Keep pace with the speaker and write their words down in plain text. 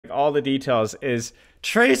all the details is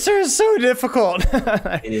Tracer is so difficult.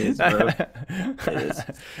 It is, bro. It is.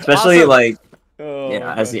 Especially Also, like oh, yeah,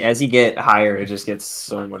 gosh. as you get higher, it just gets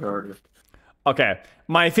so much harder. Okay,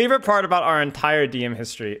 my favorite part about our entire DM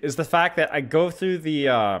history is the fact that I go through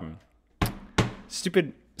the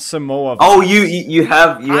stupid Samoa. Oh, you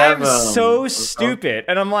have I'm so oh, stupid,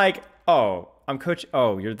 and I'm like, oh, I'm coach.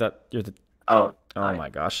 Oh, you're the. oh, Oh my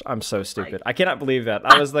gosh, I'm so stupid. I cannot believe that.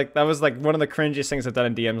 That was like one of the cringiest things I've done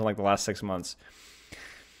in DMs in like the last 6 months.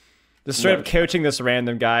 Just straight up coaching this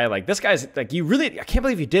random guy. Like, this guy's like, you really, I can't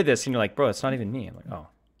believe you did this. And you're like, bro, it's not even me. I'm like, oh.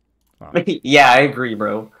 Wow. yeah, I agree,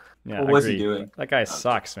 bro. Yeah, What was he doing? That guy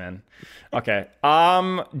sucks, man. Okay.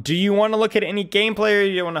 Do you want to look at any gameplay or do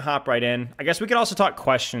you want to hop right in? I guess we could also talk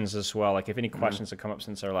questions as well. Like, if any questions have come up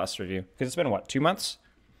since our last review. Because it's been, what, 2 months?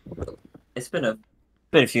 It's been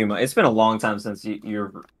a few months. It's been a long time since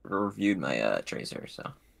you reviewed my Tracer, so.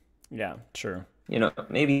 Yeah, true. You know,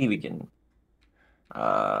 maybe we can you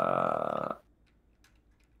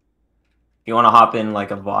want to hop in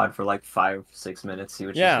like a VOD for like 5-6 minutes, see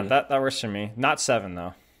what you see? That works for me. Not 7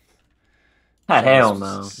 though. Hell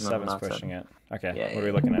no. Seven's pushing 7. it. Okay, Yeah, what are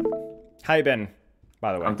we looking at? How you been,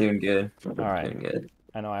 by the way? I'm doing good. All right. Doing good.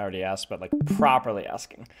 I know I already asked, but like properly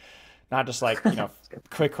asking. Not just like, you know,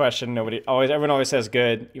 quick question. Everyone always says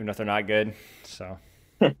good, even if they're not good. So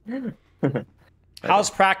how's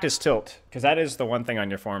practice tilt? Because that is the one thing on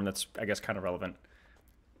your form that's, I guess, kind of relevant.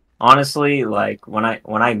 Honestly, like when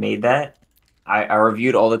I made that, I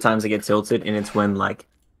reviewed all the times I get tilted, and it's when like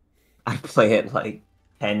I play at like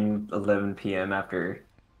 10-11 p.m. after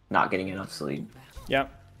not getting enough sleep.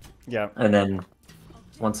 Yep. Yep. And then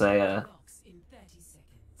once I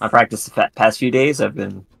practiced the past few days, I've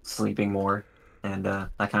been sleeping more, and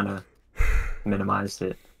I kind of minimized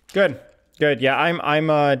it. Good. Good. Yeah, I'm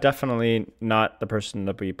definitely not the person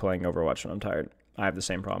to be playing Overwatch when I'm tired. I have the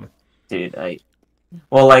same problem. Dude,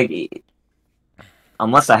 well, like,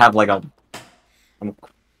 unless I have like I'm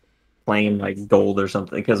playing like gold or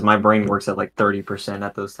something, because my brain works at like 30%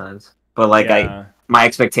 at those times. But like Yeah. my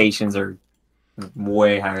expectations are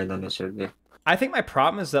way higher than it should be. I think my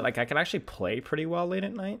problem is that like I can actually play pretty well late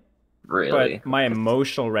at night. Really? But my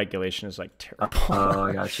emotional regulation is like terrible. Oh,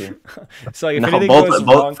 I got you. So like, if No, anything goes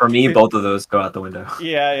wrong, for me, both of those go out the window.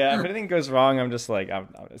 yeah. If anything goes wrong, I'm just like,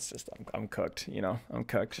 I'm cooked. You know, I'm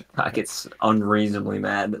cooked. I get unreasonably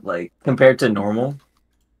mad, like compared to normal.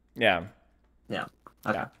 Yeah. Yeah.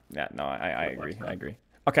 Okay. Yeah. No, I agree. I agree.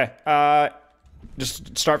 Okay.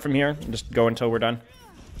 Just start from here and just go until we're done,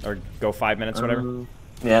 or go 5 minutes, whatever.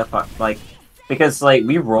 Yeah, like because like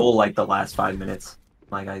we roll like the last 5 minutes.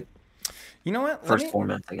 Like You know what? first 4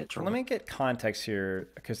 minutes I get trolled. Let me get context here,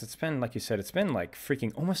 because it's been, like you said, it's been like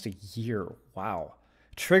freaking almost a year. Wow.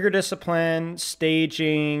 Trigger discipline,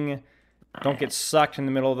 staging, don't get sucked in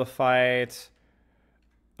the middle of the fight.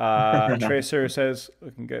 Tracer says,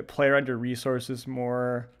 looking good. Play around your resources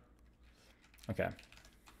more. Okay.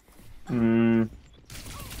 You'll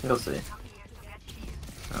see.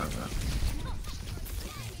 I don't know.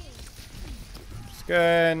 It's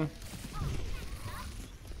good.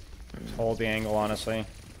 Hold the angle, honestly.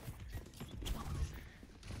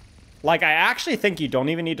 Like, I actually think you don't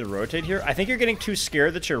even need to rotate here. I think you're getting too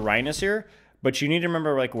scared that your Rhine is here, but you need to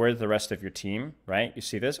remember, like, where's the rest of your team, right? You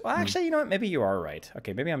see this? Well, actually, you know what? Maybe you are right.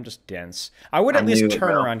 Okay, maybe I'm just dense. I would at least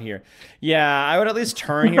turn around here. Yeah, I would at least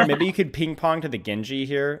turn here. Maybe you could ping pong to the Genji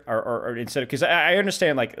here, or instead of, because I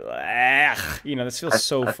understand, like, you know, this feels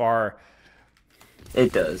so far.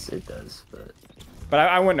 It does, But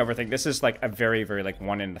I wouldn't overthink. This is like a very, very like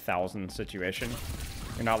 1 in 1,000 situation.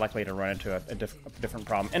 You're not likely to run into a different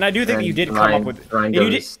problem. And I do think you did come up with and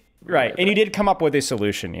you did come up with a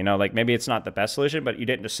solution. You know, like maybe it's not the best solution, but you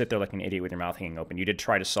didn't just sit there like an idiot with your mouth hanging open. You did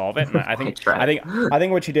try to solve it, and I think I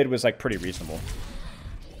think what you did was like pretty reasonable.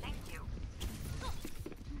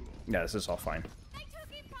 Yeah, this is all fine.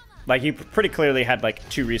 Like you pretty clearly had like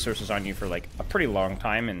 2 resources on you for like a pretty long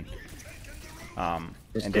time, and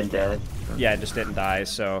didn't die. Yeah, it just didn't die,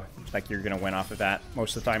 so like you're gonna win off of that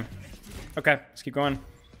most of the time. Okay, let's keep going.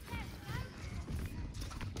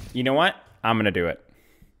 You know what? I'm gonna do it.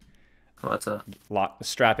 What's up?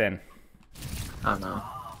 Strap in. I don't know.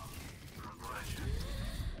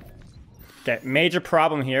 Okay, major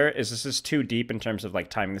problem here is this is too deep in terms of like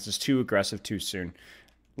timing. This is too aggressive too soon.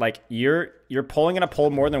 Like you're gonna pull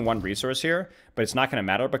more than 1 resource here, but it's not gonna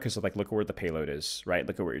matter because of like look at where the payload is, right?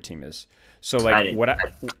 Look at where your team is. So like what I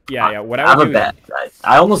would do.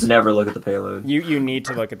 I almost never look at the payload. You need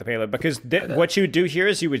to look at the payload because what you would do here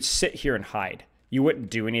is you would sit here and hide. you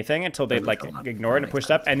wouldn't do anything until they'd like ignore it and push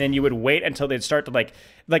up, and then you would wait until they'd start to like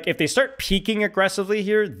if they start peeking aggressively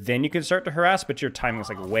here, then you can start to harass, but your timing is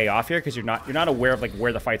like way off here because you're not aware of like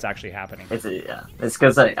where the fight's actually happening. It's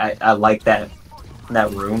because I like that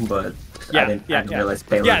room, but I didn't realize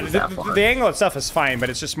payload was that far. The angle itself is fine, but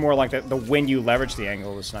it's just more like the when you leverage the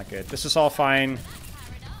angle is not good. This is all fine.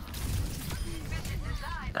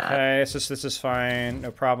 Okay, this is fine,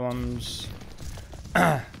 no problems.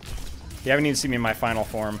 You haven't even seen me in my final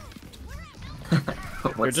form.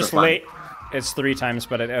 You're just late. It's 3 times,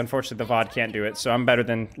 but unfortunately the VOD can't do it, so I'm better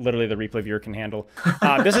than literally the replay viewer can handle.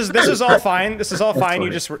 This is all fine. This is all fine.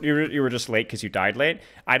 You were just late because you died late.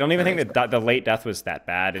 I don't even think that the late death was that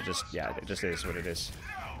bad. It just is what it is.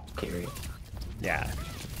 Yeah,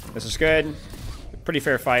 this is good. Pretty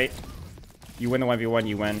fair fight. You win the 1v1.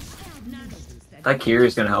 You win. That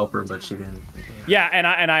Kiri's gonna help her, but she didn't. Yeah,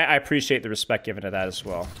 and I appreciate the respect given to that as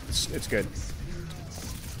well. It's good.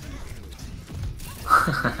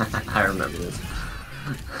 I remember this.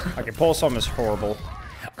 Okay, Pulse Home is horrible.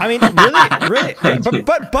 I mean, really,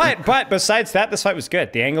 but besides that, this fight was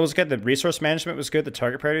good. The angle was good. The resource management was good. The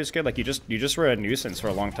target priority was good. Like you just were a nuisance for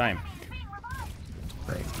a long time.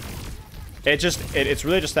 Right. It's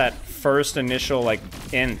really just that first initial like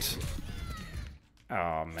int.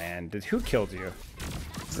 Oh man, who killed you?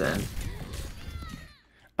 Zen.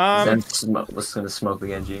 Zen was gonna smoke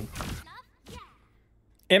the NG.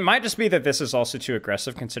 It might just be that this is also too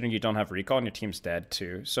aggressive, considering you don't have recall and your team's dead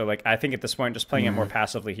too. So like, I think at this point, just playing it more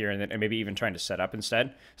passively here, and maybe even trying to set up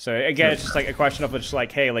instead. So again, it's just like a question of just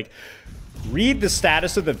like, hey, like, read the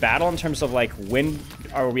status of the battle in terms of like when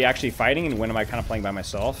are we actually fighting and when am I kind of playing by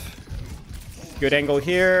myself. Good angle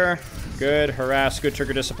here. Good harass. Good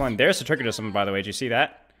trigger discipline. There's the trigger discipline, by the way. Did you see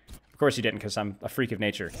that? Of course you didn't, because I'm a freak of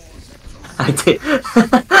nature. I did.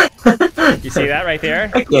 You see that right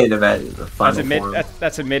there? I can't imagine the final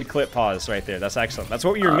that's a mid-clip pause right there. That's excellent. That's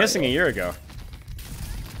what you were missing a year ago.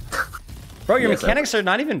 Bro, your mechanics are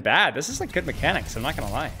not even bad. This is like good mechanics. I'm not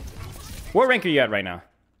gonna lie. What rank are you at right now?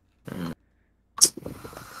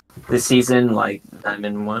 This season, like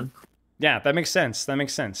Diamond 1. Yeah, that makes sense. That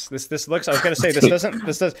makes sense. This looks. I was gonna say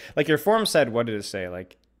this does like your form said. What did it say?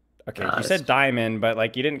 Like, okay, you said diamond, but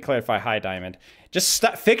like you didn't clarify high diamond. Just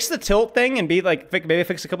fix the tilt thing and be like maybe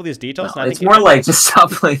fix a couple of these details. No, it's more like just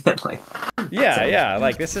stop playing it like. Yeah.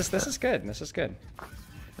 Like this is good. This is good.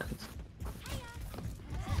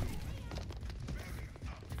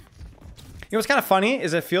 You know what's kind of funny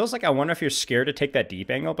is it feels like I wonder if you're scared to take that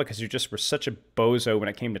deep angle because you just were such a bozo when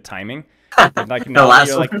it came to timing. Like now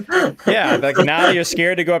you're like, yeah, like now you're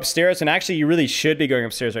scared to go upstairs, and actually you really should be going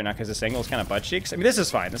upstairs right now because this angle is kind of butt cheeks. I mean, this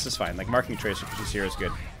is fine. This is fine. Like marking tracer just here is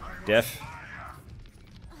good. Diff.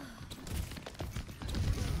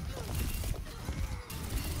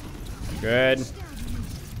 Good.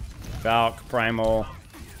 Valk, primal.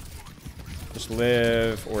 Just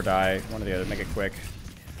live or die. One or the other. Make it quick.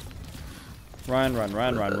 Run. Reset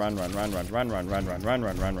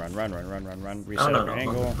your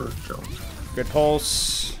angle. Good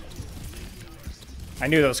pulse. I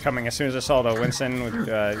knew that was coming as soon as I saw the Winston with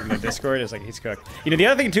the Discord. It's like he's cooked. You know, the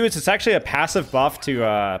other thing too is it's actually a passive buff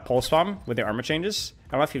to pulse bomb with the armor changes.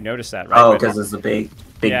 I don't know if you've noticed that, right? Oh, because it's a big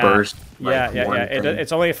burst. Like yeah.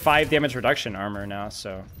 It's only a 5 damage reduction armor now,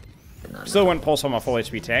 so still wouldn't pulse bomb a full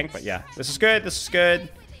HP tank, but yeah, this is good. This is good.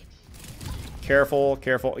 Careful.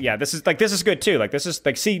 Yeah, this is good too. Like this is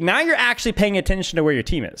like, see, now you're actually paying attention to where your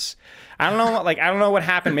team is. I don't know what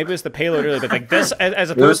happened. Maybe it was the payload earlier, but like this,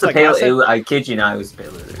 as opposed to like payload. I kid you not, it was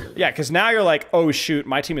payload earlier. Yeah, because now you're like, oh shoot,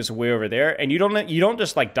 my team is way over there, and you don't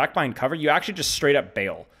just like duck behind cover. You actually just straight up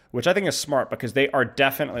bail, which I think is smart because they are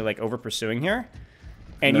definitely like over pursuing here,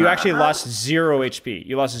 and you actually lost 0 HP.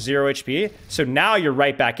 You lost 0 HP, so now you're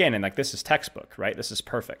right back in, and like this is textbook, right? This is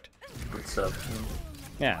perfect. What's up?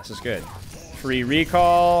 Yeah, this is good. Free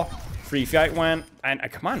recall, free fight went, and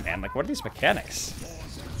come on, man! Like, what are these mechanics?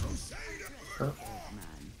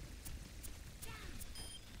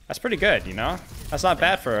 That's pretty good, you know. That's not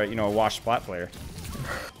bad for a washed plat player.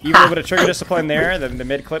 Even a little bit of trigger discipline there, the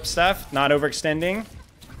mid clip stuff, not overextending.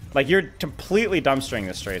 Like you're completely dumbstering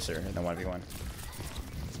this tracer in the 1v1.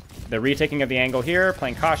 The retaking of the angle here,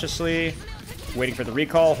 playing cautiously, waiting for the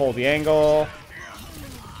recall, hold the angle.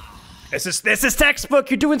 This is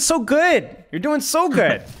textbook. You're doing so good. You're doing so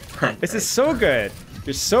good. This is so good.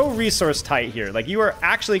 You're so resource tight here. Like you are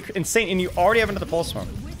actually insane, and you already have another pulse bomb.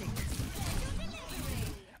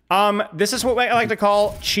 This is what I like to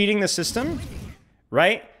call cheating the system,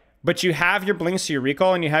 right? But you have your blinks to your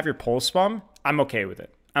recall, and you have your pulse bomb. I'm okay with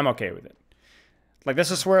it. I'm okay with it. Like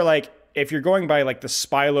this is where like if you're going by like the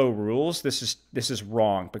Spilo rules, this is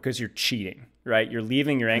wrong because you're cheating, right? You're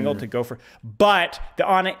leaving your angle to go for. But the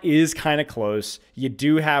Ana is kind of close. You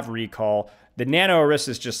do have recall. The Nano Orisa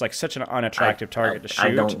is just like such an unattractive target to shoot.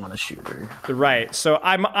 I don't want to shoot her. Right. So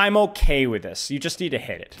I'm okay with this. You just need to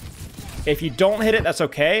hit it. If you don't hit it, that's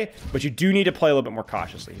okay. But you do need to play a little bit more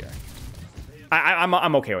cautiously here.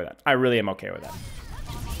 I'm okay with that. I really am okay with that.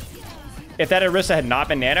 If that Orisa had not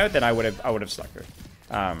been nanoed, then I would have stuck her.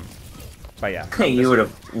 But yeah. You would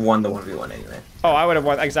have won the 1v1 anyway. Oh, I would have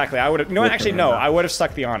won. Exactly. I would have. No, actually, no. I would have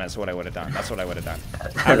stuck the Ana is what I would have done. That's what I would have done.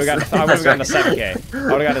 I would have gotten a 7K.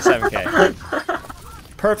 I would have gotten a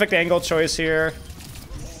 7K. Perfect angle choice here.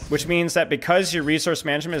 Which means that because your resource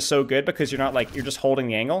management is so good, because you're not like, you're just holding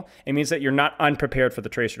the angle, it means that you're not unprepared for the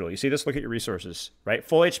tracer rule. You see this? Look at your resources, right?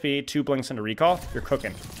 Full HP, 2 blinks into recall, you're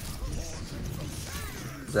cooking.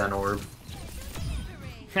 Zen orb.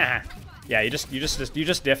 Yeah, you just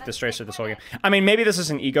diffed this tracer this whole game. I mean, maybe this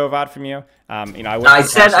is an ego VOD from you. You know, I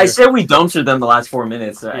said we dumpstered them the last 4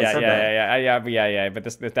 minutes. Yeah. But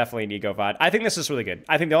this is definitely an ego VOD. I think this is really good.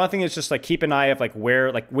 I think the only thing is just like keep an eye of like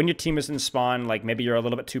where, like when your team is in spawn, like maybe you're a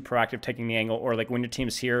little bit too proactive taking the angle, or like when your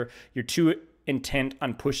team's here, you're too intent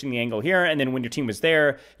on pushing the angle here, and then when your team was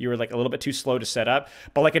there, you were like a little bit too slow to set up.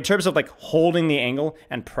 But like in terms of like holding the angle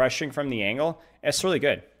and pressuring from the angle, it's really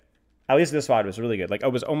good. At least this VOD was really good. Like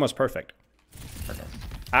it was almost perfect. Okay.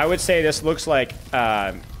 I would say this looks like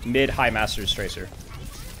mid-high Masters Tracer.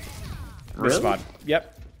 Really? This VOD.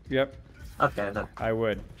 Yep. Okay. I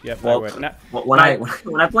would. Yep, well, I would. Now,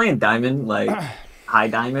 when I play in Diamond, like high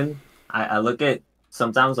Diamond, I look at,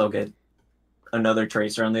 sometimes I'll get another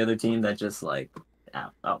Tracer on the other team that just like,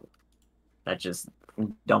 that just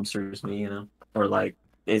dumpsters me, you know? Or like,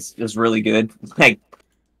 it's really good. Like,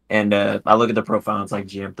 and I look at the profile, it's like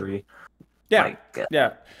GM3. Yeah, like,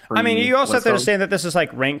 yeah. I mean, you also have to understand that this is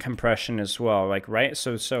like rank compression as well, like, right?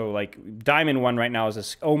 So like Diamond 1 right now is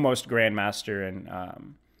this almost Grandmaster in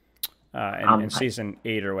Season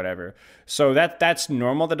 8 or whatever. So that's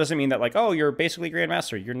normal. That doesn't mean that like, oh, you're basically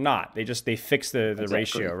Grandmaster. You're not. They fix the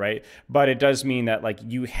ratio, right? But it does mean that like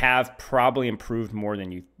you have probably improved more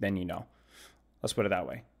than you know. Let's put it that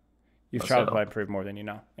way. You've probably improved more than you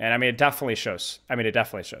know. And I mean, it definitely shows.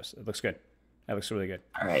 It looks good. That looks really good.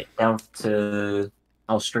 All right, down to,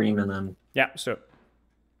 I'll stream and then. Yeah, so.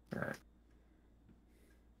 All right.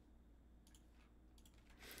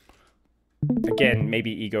 Again,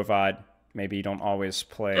 maybe ego VOD. Maybe you don't always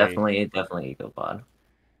play. Definitely ego VOD.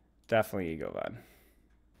 Definitely ego VOD.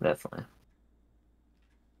 Definitely.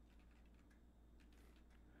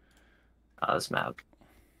 This map.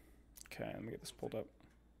 Okay, let me get this pulled up.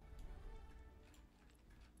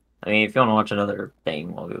 I mean, if you want to watch another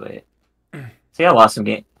thing while we wait. See, I lost some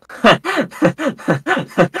game.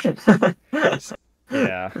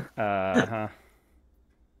 Yeah.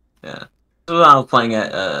 Yeah. So I was playing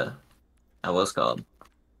at what's called? I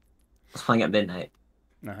was playing at midnight.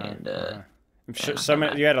 And I'm sure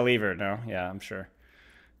you had to leave her, no? Yeah, I'm sure.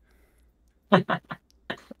 See,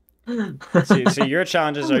 your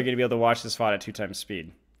challenges are going to be able to watch this VOD at 2 times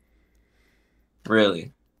speed.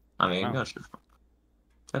 Really? I mean, gosh. Did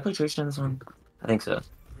I play Tracer in this one? I think so.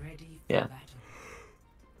 Yeah.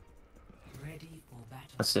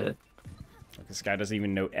 That's it. This guy doesn't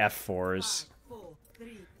even know F4s.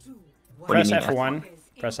 Press F1.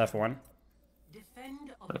 Press F1.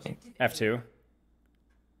 Okay. F2.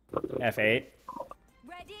 F8.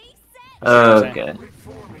 Okay.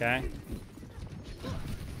 Okay.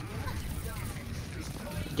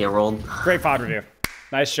 Get rolled. Great VOD review.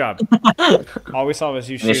 Nice job. All we saw was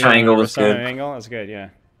you shooting. This triangle was good. Angle. That's good, yeah.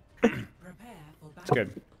 That's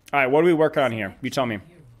good. All right, what are we working on here? You tell me.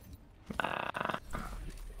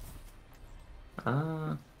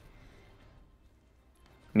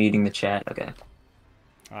 Meeting the chat. Okay.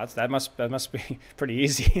 Oh, that must be pretty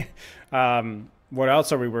easy. What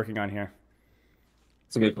else are we working on here?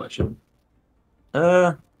 It's a good question.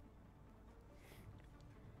 I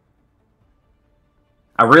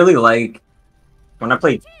really like when I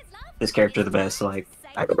play this character the best. Like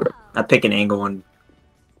I pick an angle and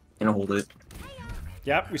hold it.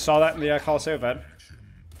 Yep, we saw that in the Colloseo event.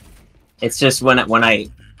 It's just when like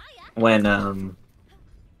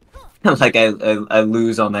I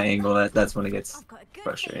lose on that angle, that's when it gets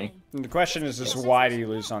frustrating. And the question is just why do you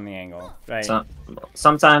lose on the angle, right?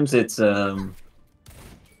 Sometimes it's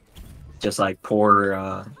just like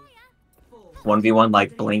poor 1v1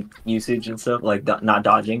 like blink usage and stuff, like not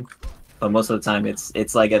dodging. But most of the time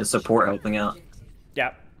it's like a support helping out.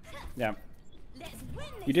 Yeah, yeah.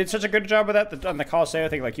 You did such a good job with that on the Colloseo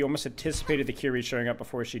thing. Like you almost anticipated the Kyrie showing up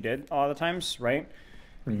before she did a lot of the times, right?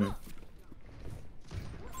 Mm-hmm.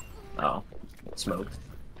 smoked.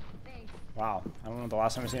 Wow. I don't know the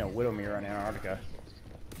last time I've seen a Widow mirror in Antarctica.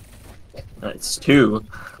 It's 2.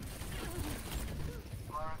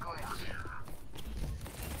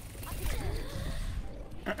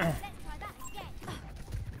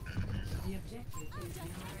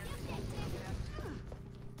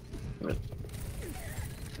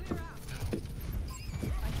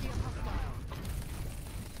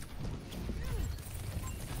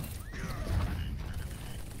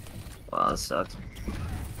 Wow, that sucks.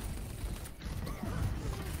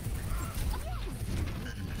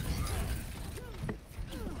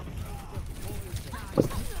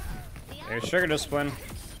 There's sugar discipline.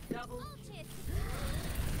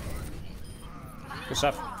 Good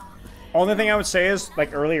stuff. Only thing I would say is,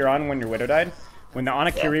 like earlier on when your Widow died, when the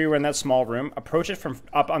Anakiri were in that small room, approach it from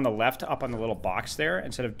up on the left, up on the little box there,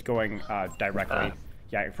 instead of going directly.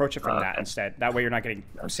 Yeah, approach it from that instead. That way you're not getting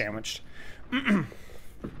sandwiched.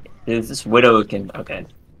 Dude, this Widow can... Okay.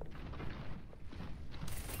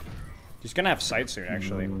 He's gonna have sight soon,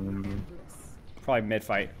 actually. Probably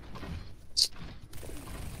mid-fight.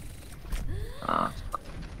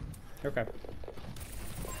 Okay.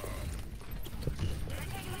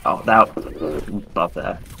 Oh, that... Buff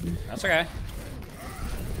that. That's okay.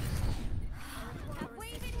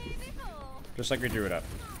 Just like we drew it up.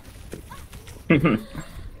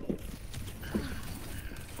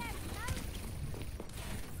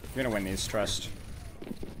 You're gonna win these, trust.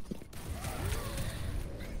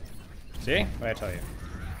 See? What did I tell you?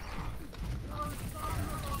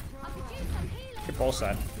 Good pulse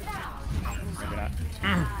that. Maybe not.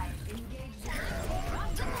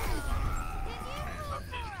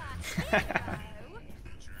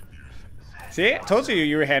 See? I told you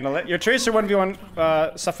you were handling it. Your Tracer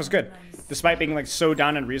 1v1 stuff was good. Despite being like so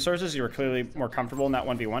down in resources, you were clearly more comfortable in that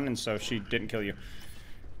 1v1, and so she didn't kill you.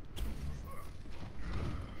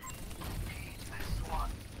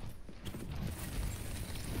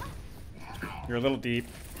 You're a little deep.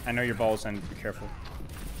 I know your ball's in. Be careful.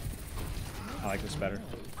 I like this better.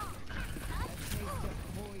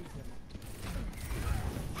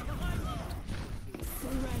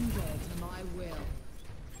 Surrender to my will.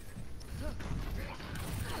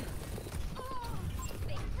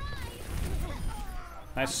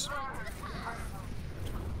 Nice.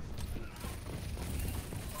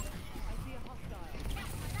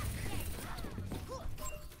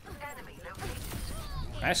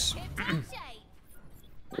 Nice.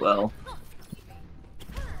 Well.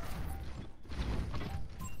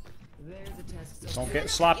 Don't get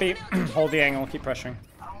sloppy. Hold the angle. Keep pressuring.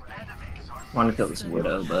 I want to kill this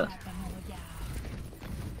Widow, but...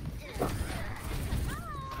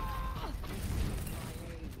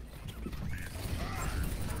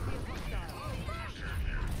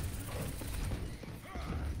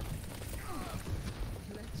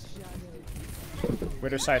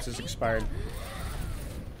 Widow sights is expired.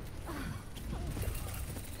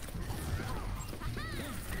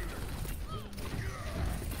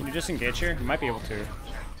 Can you disengage here? You might be able to.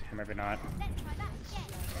 Or maybe not.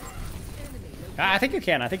 I think you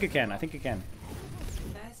can. I think you can. I think you can.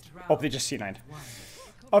 Oh, they just C9'd.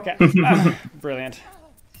 Okay. Brilliant.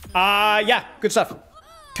 Yeah, good stuff.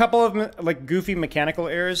 Couple of like goofy mechanical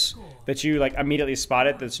errors that you like immediately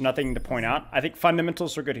spotted. There's nothing to point out. I think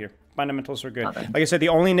fundamentals are good here. Fundamentals are good. Okay. Like I said, the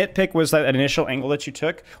only nitpick was that initial angle that you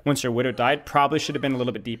took once your Widow died probably should have been a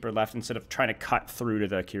little bit deeper left instead of trying to cut through to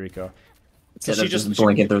the Kiriko. Instead of just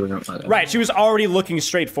blinking through the room. Okay. Right, she was already looking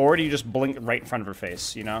straight forward. You just blink right in front of her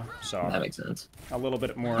face, you know? So That makes sense. a little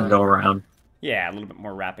bit more. And go around. Yeah, a little bit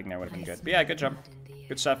more wrapping there would have been good. But yeah, good job.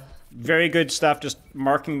 Good stuff. Very good stuff. Just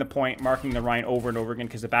marking the point, marking the Rhine over and over again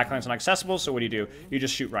because the backline's not accessible. So what do? You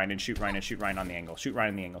just shoot Rhine and shoot Rhine and shoot Rhine on the angle. Shoot Rhine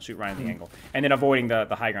on the angle. Shoot Rhine on the angle. And then avoiding the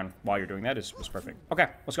high ground while you're doing that was perfect. Okay,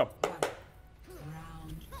 let's go.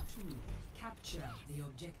 Round 2. Capture the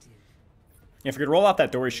objective. If you could roll out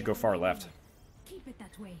that door, you should go far left. Keep it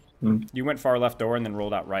that way. You went far left door and then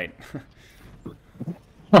rolled out right.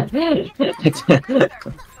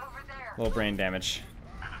 Little brain damage.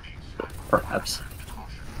 Perhaps.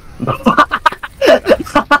 I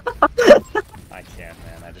can't,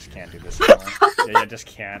 man. I just can't do this anymore. Yeah, I just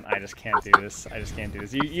can't. I just can't do this. I just can't do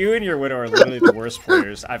this. You and your Widow are literally the worst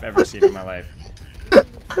players I've ever seen in my life.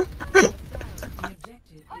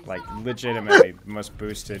 Like, legitimately the most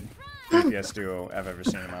boosted DPS duo I've ever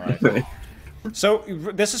seen in my life. So,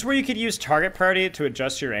 this is where you could use target priority to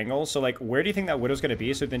adjust your angle. So, like, where do you think that Widow's going to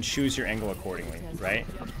be? So then choose your angle accordingly, right?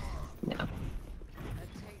 Yeah.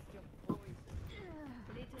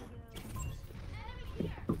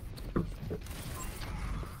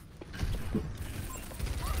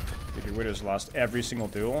 If your Widow's lost every single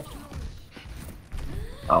duel.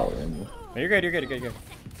 Oh. No, you're good, you're good, you're good, you're good.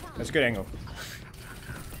 That's a good angle.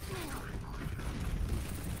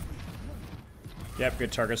 Yep,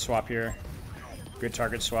 good target swap here. Good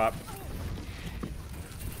target swap.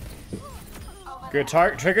 Good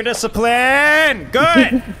trigger discipline!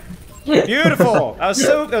 Good! Beautiful!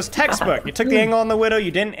 That was textbook. You took the angle on the Widow,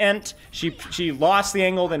 you didn't ent. She lost the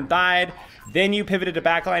angle, then died. Then you pivoted to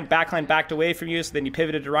backline backed away from you, so then you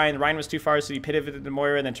pivoted to Ryan. Ryan was too far, so you pivoted to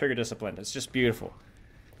Moira, and then trigger discipline. It's just beautiful.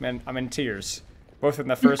 Man, I'm in tears. Both in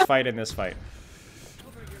the first fight and this fight.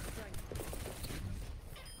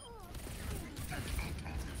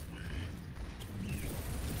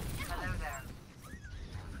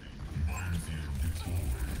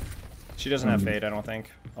 She doesn't have Fade, I don't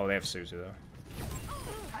think. Oh, they have Suzu,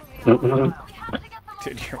 though.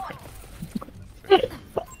 Dude, you're...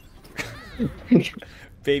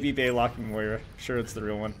 Baby Bay locking Moira. Sure, it's the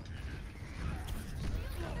real one.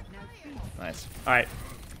 Nice. Alright.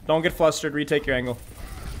 Don't get flustered. Retake your angle.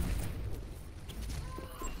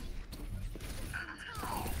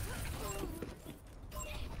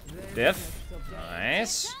 Diff.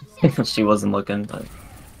 Nice. She wasn't looking, but...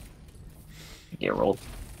 Get rolled.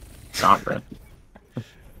 Sombra.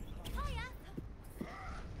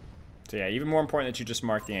 So yeah, even more important that you just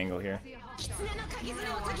mark the angle here.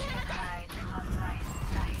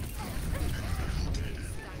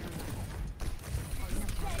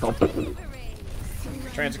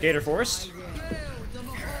 Transgator forced.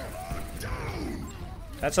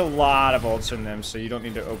 That's a lot of ults from them, so you don't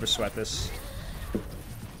need to oversweat this.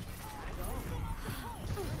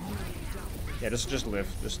 Yeah, just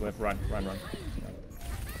live. Just live. Run.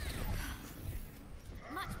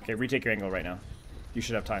 Okay, retake your angle right now. You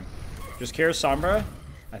should have time. Just care Sombra.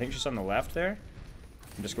 I think she's on the left there.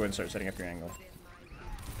 And just go ahead and start setting up your angle.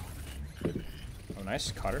 Oh,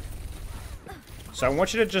 nice. Caught her. So I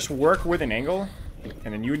want you to just work with an angle,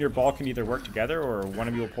 and then you and your ball can either work together, or one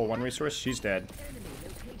of you will pull one resource. She's dead.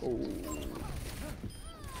 Ooh.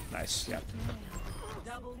 Nice. Yeah.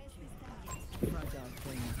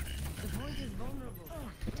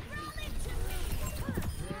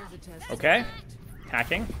 Okay.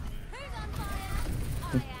 Hacking.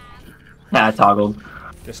 Nah, I toggled.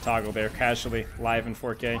 Just toggle there casually, live in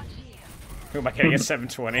 4K. Who am I getting at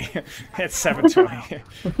 720? It's 720.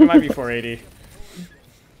 It might be 480.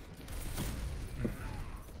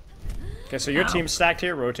 Okay, so your team's stacked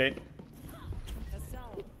here. Rotate.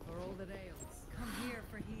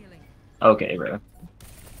 Okay, bro.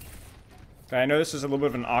 I know this is a little bit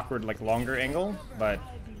of an awkward, like, longer angle, but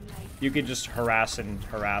you could just harass and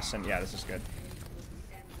yeah, this is good.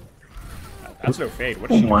 That's no Fade.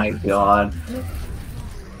 What is she? Oh my god.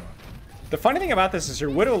 The funny thing about this is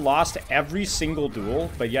your Widow lost every single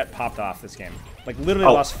duel, but yet popped off this game. Like,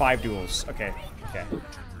 literally lost 5 duels. Okay, okay.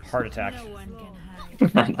 Heart attack.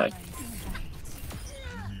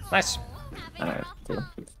 Nice. Alright, cool.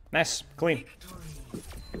 Nice. Clean.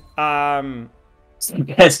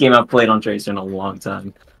 Best game I've played on Tracer in a long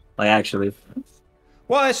time. Like, actually.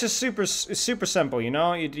 Well, it's just super simple, you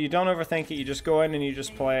know? You don't overthink it. You just go in and you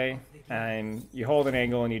just play, and you hold an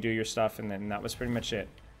angle and you do your stuff, and then that was pretty much it.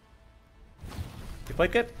 You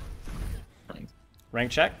played good? Thanks.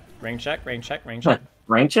 Rank check? Rank check? Rank check? Rank check?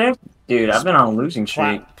 Rank check? Dude, I've been on a losing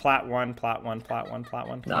streak. Plat 1, plat 1, plat 1, plat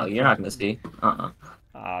 1. No, you're not gonna see.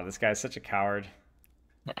 Ah, this guy's such a coward.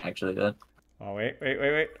 Actually, though. Oh, wait.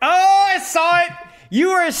 Oh, I saw it!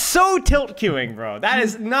 You are so tilt queuing, bro. That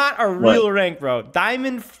is not a real rank, bro.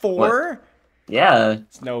 Diamond 4? What? Yeah.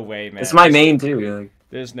 It's no way, man. It's my main, too. Like,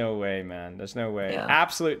 there's no way, man. There's no way. Yeah.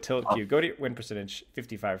 Absolute tilt queue. Go to your win percentage,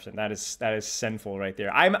 55%. That is sinful right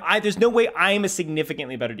there. There's no way I'm a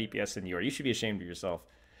significantly better DPS than you are. You should be ashamed of yourself.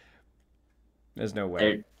 There's no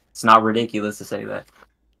way. It's not ridiculous to say that.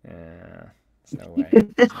 Yeah. No way.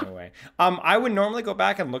 No way. I would normally go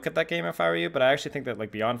back and look at that game if I were you, but I actually think that,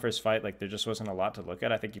 like, beyond first fight, like, there just wasn't a lot to look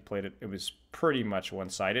at. I think you played it. It was pretty much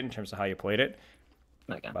one-sided in terms of how you played it.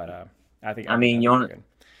 Okay. But I think. I mean, you want to.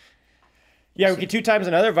 Yeah, we could 2 times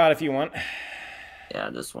another VOD if you want. Yeah,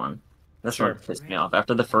 this one. This one pissed me off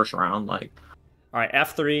after the first round. Like. All right,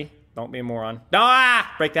 F3. Don't be a moron. No,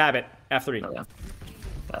 break the habit. F3. Oh, yeah.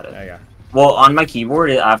 Got it. There you go. Well, on my keyboard,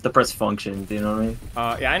 I have to press function. Do you know what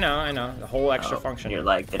I mean? Yeah, I know. The whole extra function. You're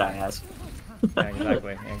like, did I ask? Yeah,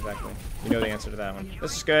 exactly. You know the answer to that one.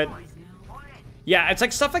 This is good. Yeah, it's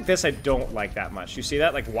like stuff like this I don't like that much. You see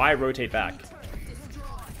that? Like, why rotate back?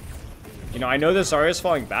 You know, I know this Zarya is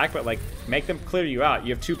falling back, but, like, make them clear you out.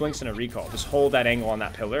 You have 2 blinks and a recall. Just hold that angle on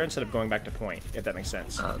that pillar instead of going back to point, if that makes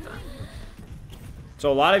sense. Okay. So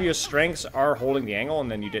a lot of your strengths are holding the angle, and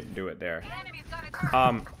then you didn't do it there.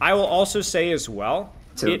 I will also say as well,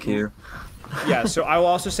 Yeah, so I will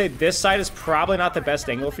also say this side is probably not the best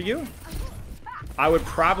angle for you. I would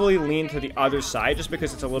probably lean to the other side just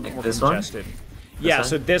because it's a little bit more congested. Yeah,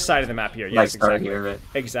 so this side of the map here. Yes, exactly. Here, right?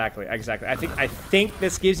 Exactly. I think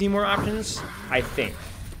this gives you more options. I think.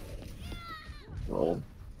 Roll.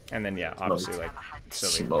 And then yeah, obviously like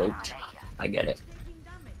silly. Smoked. I get it.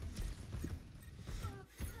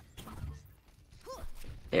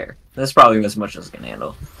 Here. That's probably as much as I can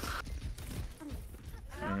handle.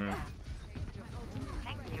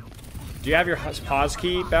 Do you have your pause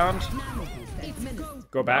key bound?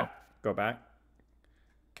 Go back. Go back.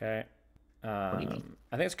 Okay. What do you mean?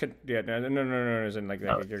 I think it's yeah. No. It's in like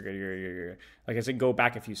that. You're good. Like I said, go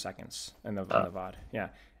back a few seconds in the VOD. Yeah.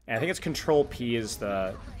 And I think it's Control P is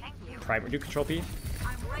the primary. Do Control P.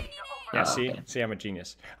 Yeah. See, okay. see, I'm a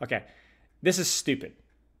genius. Okay. This is stupid.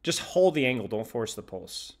 Just hold the angle. Don't force the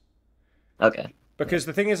pulse. Okay. Because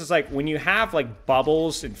the thing is like when you have like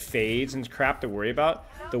bubbles and fades and crap to worry about,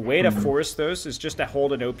 the way to force those is just to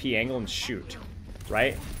hold an OP angle and shoot,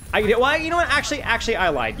 right? Well, you know what? Actually, I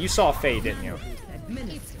lied. You saw a fade, didn't you?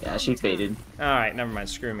 Yeah, she faded. All right, never mind.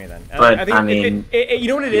 Screw me then. But I think I mean, you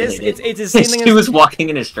know what it is? It's the same thing. She was walking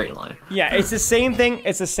in a straight line. Yeah, it's the same thing.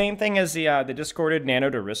 It's the same thing as the discorded Nano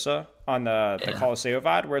Darissa on the Colloseo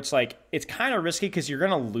VOD, where it's like it's kind of risky because you're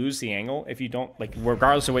gonna lose the angle if you don't like,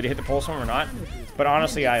 regardless of whether you hit the pulse one or not. But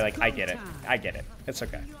honestly, I get it. I get it. It's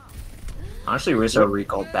okay. Honestly, Risso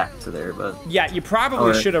recalled back to there, but yeah, you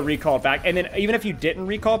probably should have recalled back, and then even if you didn't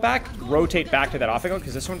recall back, rotate back to that off angle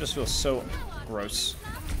because this one just feels so gross.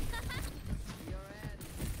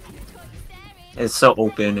 it's so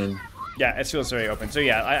open and Yeah, it feels very open. So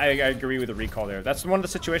yeah, I agree with the recall there. That's one of the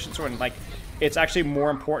situations when like it's actually more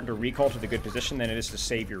important to recall to the good position than it is to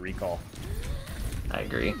save your recall. I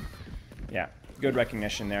agree. Yeah, good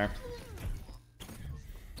recognition there.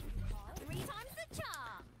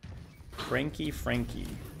 Frankie.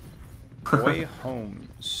 Boy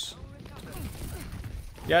Holmes.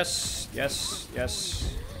 Yes.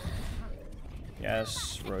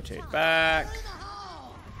 Rotate back.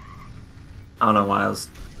 I don't know why I was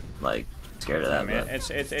like scared of that. I mean,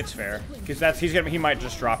 but... it's fair because he might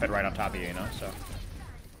just drop it right on top of you, you know. So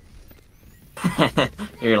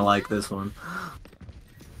You're gonna like this one.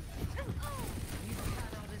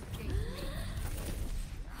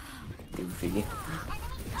 Goofy.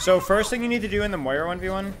 So first thing you need to do in the Moira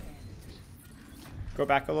 1v1, go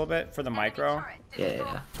back a little bit for the micro.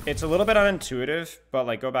 Yeah. It's a little bit unintuitive, but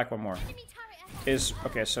like go back one more.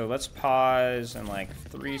 Okay, so let's pause in like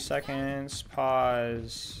 3 seconds.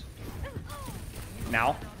 Pause.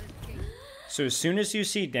 Now. So as soon as you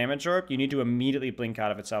see damage orb, you need to immediately blink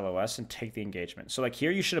out of its LOS and take the engagement. So like here,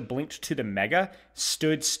 you should have blinked to the mega,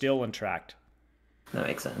 stood still and tracked. That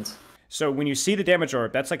makes sense. So when you see the damage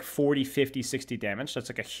orb, that's like 40, 50, 60 damage. That's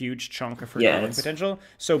like a huge chunk of healing potential.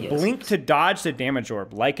 So blink to dodge the damage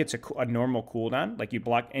orb like it's a normal cooldown. Like you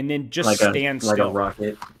block and then just stand still. Like a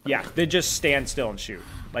rocket. Yeah, then just stand still and shoot.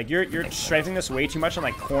 Like you're strengthening this way too much and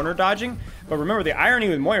like corner dodging. But remember, the irony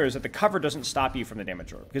with Moira is that the cover doesn't stop you from the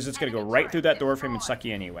damage orb because it's going to go right through that door frame and suck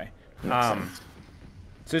you anyway. So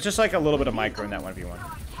it's just like a little bit of micro in that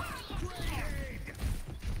 1v1.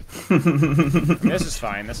 This is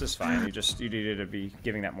fine. You needed to be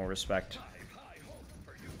giving that more respect.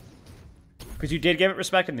 Because you did give it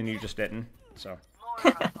respect and then you just didn't. So.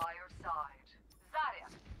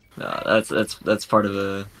 No, that's part of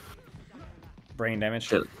the brain damage.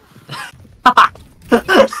 Shit.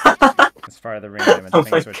 That's part of the brain damage. I think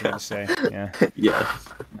that's what you meant to say. Yeah. Yeah.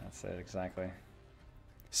 That's it exactly.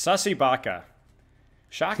 Sussy Baka.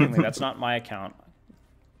 Shockingly, that's not my account.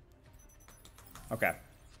 Okay.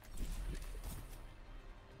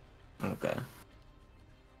 Okay.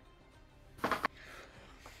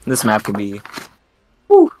 This map could be...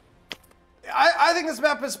 Woo. I think this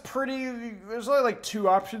map is pretty... There's only like 2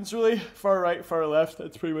 options, really. Far right, far left.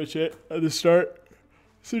 That's pretty much it at the start.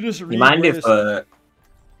 So just read... You mind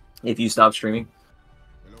if you stop streaming?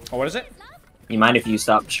 Oh, what is it? You mind if you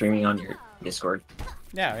stop streaming on your Discord?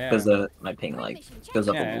 Yeah. Because my ping, like, goes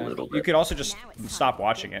up a little bit. You could also just stop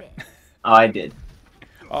watching it. Oh, I did.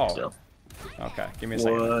 Oh. Still. Okay, give me a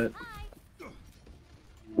second. What?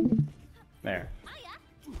 There.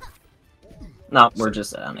 No, we're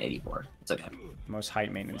just on 84. It's okay. Most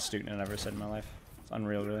height maintenance student I've ever said in my life. It's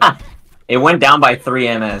unreal, really. It went down by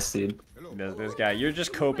 3 MS, dude. This guy, you're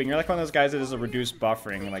just coping. You're like one of those guys that does a reduced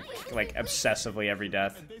buffering, like obsessively every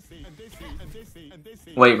death.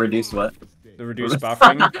 Wait, reduced what? The reduced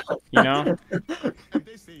buffering, you know?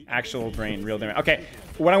 Actual brain, real damage. Okay,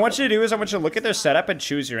 what I want you to do is I want you to look at their setup and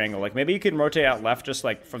choose your angle. Like maybe you can rotate out left just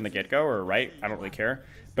like from the get-go or right. I don't really care.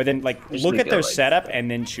 But then like look at their setup and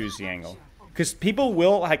then choose the angle. Because people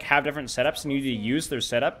will like have different setups, and you need to use their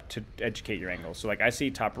setup to educate your angle. So like I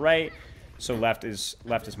see top right, so left is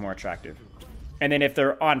more attractive. And then if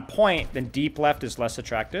they're on point, then deep left is less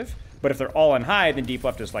attractive. But if they're all on high, then deep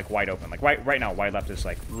left is like wide open. Like right now, wide left is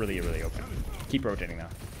like really, really open. Keep rotating now.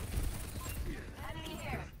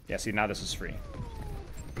 Yeah, see, now this is free.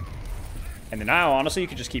 And then now, honestly, you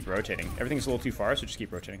could just keep rotating. Everything's a little too far, so just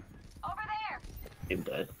keep rotating. You're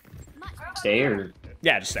dead. Stay or...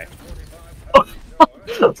 Yeah, just stay.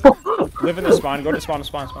 Live in the spawn. Go to spawn,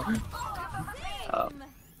 spawn.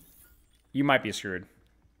 You might be screwed.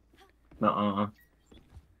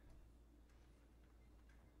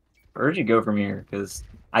 Where'd you go from here? Because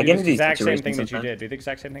I get into these exact same situations thing that you sometimes. did. Do the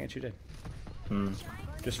exact same thing that you did.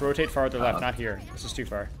 Just rotate farther left, not here. This is too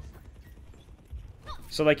far.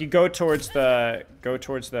 So like you go towards the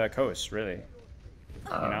coast, really.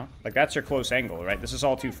 You know, like that's your close angle, right? This is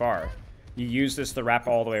all too far. You use this to wrap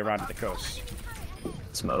all the way around to the coast.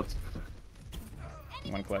 Smoked.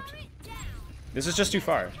 One clipped. This is just too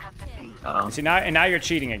far. See now you're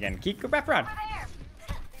cheating again. Go wrap around.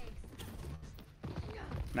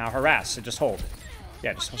 Now harass. So just hold.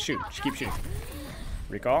 Yeah, just shoot. Just keep shooting.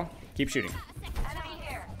 Recall. Keep shooting.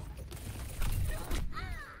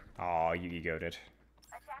 Oh, you egoed it.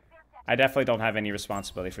 I definitely don't have any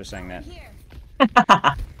responsibility for saying that.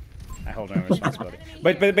 I hold no responsibility.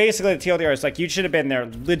 But basically, the TLDR is like you should have been there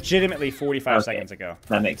legitimately 45 seconds ago.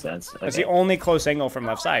 That makes sense. That's the only close angle from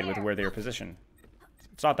left side with where they were positioned.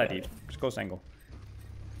 It's not that deep. It's close angle.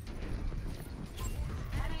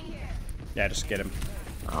 Yeah, just get him.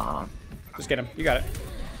 Just get him. You got it.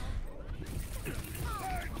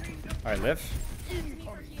 All right, live.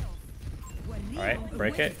 All right,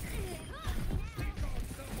 break it.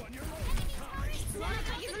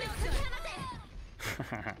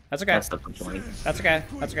 That's okay. That's okay.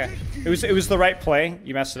 That's okay. It was the right play.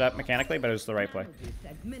 You messed it up mechanically, but it was the right play.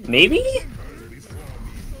 Maybe?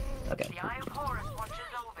 Okay.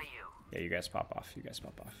 Yeah, you guys pop off. You guys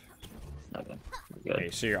pop off. Okay. Good. Okay,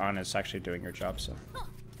 so your on is actually doing your job, so.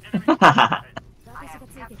 That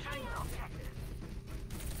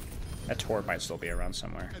turret might still be around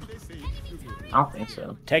somewhere. I don't think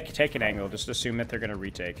so. Take an angle. Just assume that they're gonna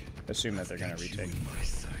retake. Assume that they're gonna retake.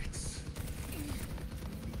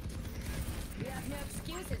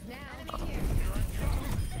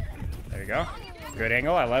 There you go. Good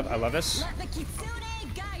angle. I love this.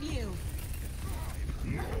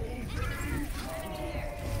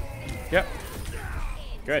 Yep.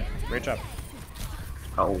 Good. Great job.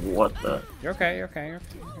 Oh, what the? You're okay. You're okay. You're okay.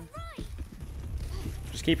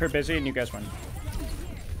 Just keep her busy, and you guys win.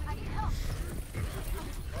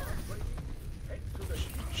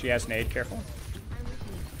 She has nade. Careful.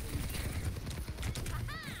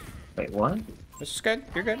 Wait, what? This is good.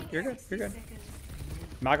 You're good. You're good. You're good.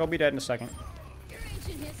 Mag will be dead in a second.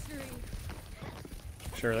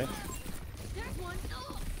 Surely.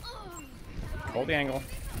 Hold the angle.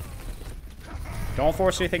 Don't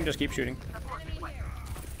force anything, just keep shooting.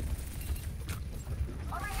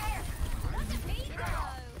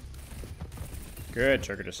 Good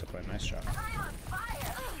trigger discipline, nice job.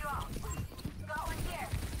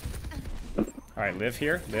 Alright, live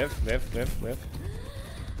here. Live.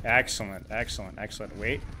 Excellent, excellent, excellent.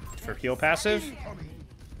 Wait for heal passive.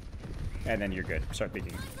 And then you're good. Start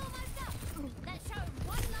peeking.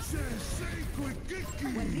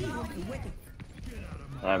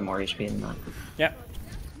 I have more HP than that. Yep.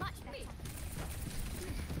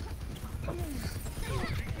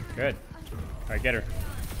 Good. Alright, get her.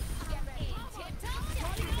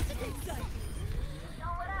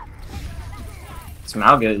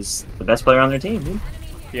 Smalga is the best player on their team, dude.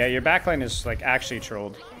 Yeah, your backline is like actually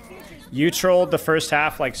trolled. You trolled the first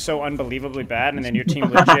half like so unbelievably bad, and then your team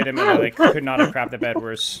legitimately like could not have crapped the bed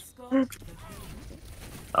worse.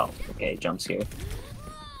 Oh, okay, jump scare.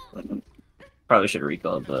 Probably should have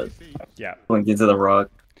recalled, but Yeah. went into the rock.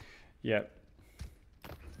 Yep.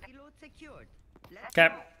 Okay.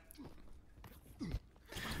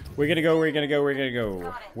 We're gonna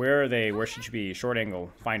go. Where are they? Where should you be? Short angle.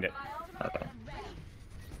 Find it. Okay.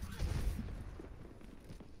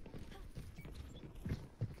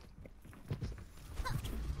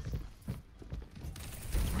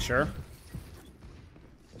 Sure.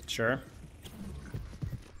 Sure.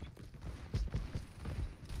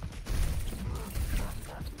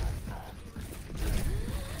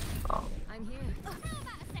 Oh. I'm here.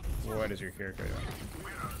 What is your character doing?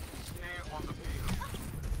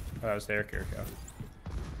 Oh, that was their character.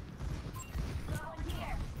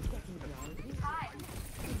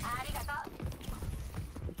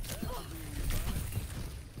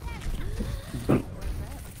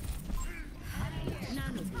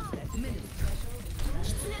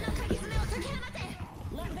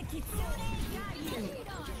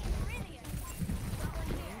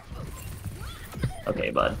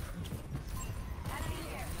 okay, bud.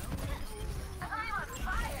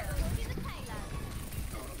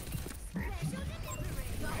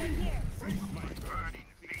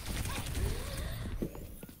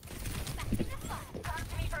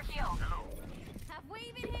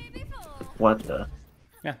 What the?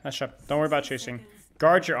 Yeah, nice job. Don't worry about chasing.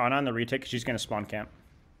 Guard your Ana on the retake because she's going to spawn camp.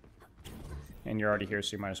 And you're already here,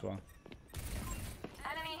 so you might as well.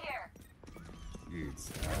 Enemy here.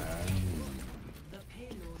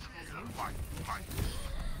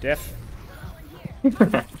 Diff.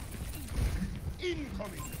 I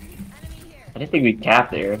didn't think we'd cap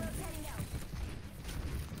there.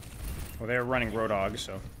 Well, they're running Roadhog,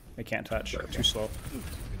 so they can't touch. Too slow.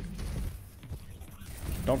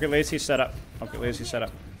 Don't get lazy, set up. Don't get lazy, set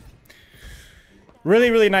up.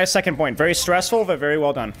 Really, really nice second point. Very stressful, but very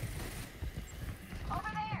well done.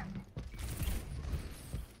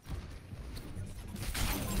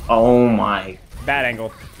 Oh my. Bad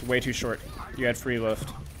angle. Way too short. You had free lift.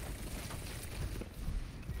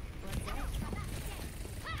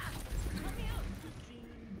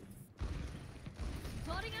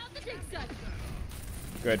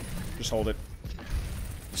 Good. Just hold it.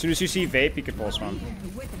 As soon as you see vape, you can full spawn.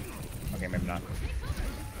 Okay, maybe not.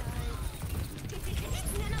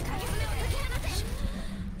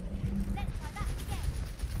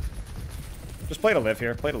 Just play to live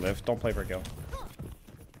here. Play to live. Don't play for a kill.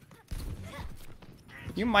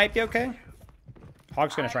 You might be okay.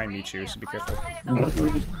 Hog's gonna try and meet you, so be careful.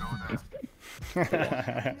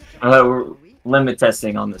 We're limit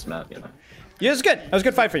testing on this map, you know. Yeah, it's good. That was a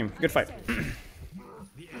good fight for you. Good fight.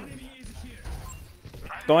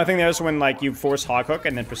 The only thing there is when like you force hog hook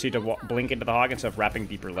and then proceed to blink into the hog instead of wrapping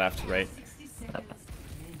deeper left, right?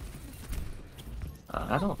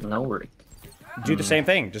 I don't know where. Do the same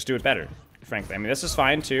thing. Just do it better. Frankly, I mean this is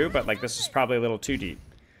fine too, but like this is probably a little too deep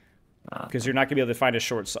because you're not gonna be able to find a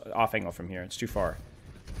short off angle from here. It's too far.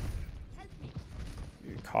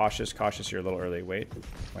 Cautious, cautious. You're a little early. Wait,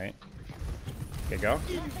 wait. Okay, go.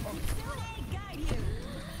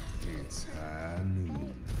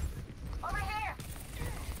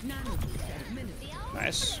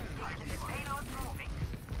 Nice.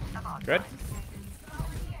 Good.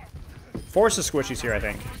 Force the squishies here, I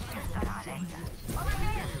think.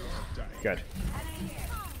 Good.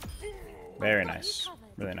 Very nice.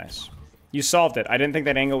 Really nice. You solved it. I didn't think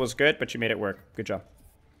that angle was good, but you made it work. Good job.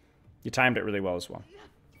 You timed it really well as well.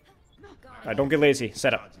 Alright, don't get lazy.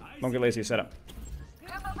 Set up. Don't get lazy. Set up.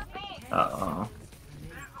 Uh-oh.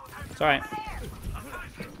 It's alright.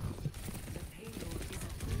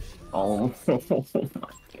 Oh.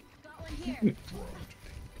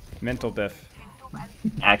 Mental diff.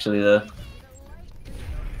 Actually, the.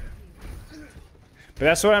 But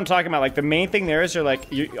that's what I'm talking about. Like, the main thing there is you're like,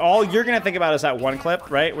 all you're going to think about is that one clip,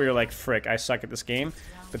 right? Where you're like, frick, I suck at this game.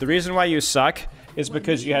 But the reason why you suck is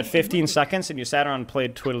because you had 15 seconds and you sat around and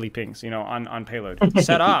played twiddly pings, you know, on payload.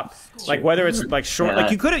 Set up. Like, whether it's like short, Yeah.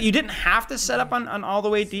 like you didn't have to set up on all the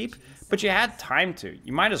way deep, but you had time to.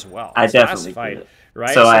 You might as well. I It's the last definitely fight, did.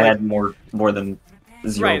 right? So I like, had more than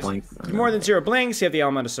zero right. blinks. More than 0 blinks. You have the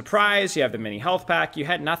element of surprise. You have the mini health pack. You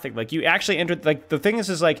had nothing. Like you actually entered. Like the thing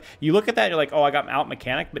is like you look at that, you're like, oh, I got out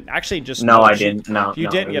mechanic, but actually just No, I didn't. No, you no,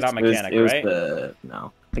 didn't get out mechanic, right?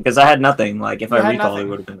 No, because I had nothing. Like if You I had recall, nothing. it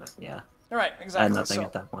would have been. Yeah, All right, I exactly. had nothing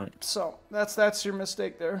at that point. So that's your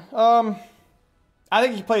mistake there. I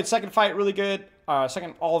think he played second fight really good. All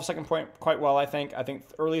of second point quite well. I think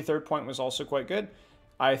early third point was also quite good.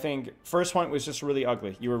 I think first point was just really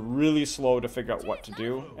ugly. You were really slow to figure out what to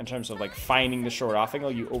do in terms of like finding the short off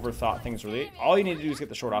angle. You overthought things really. All you need to do is get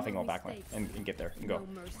the short off angle backline and get there and go.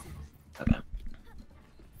 Okay.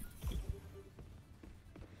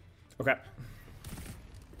 Okay.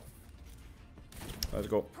 Let's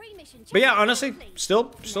go. But yeah, honestly, still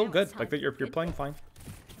good. Like you're playing fine.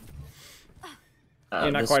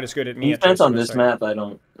 You're not quite as good at me. Defense on this map, I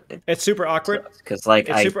don't. It's super awkward. Because like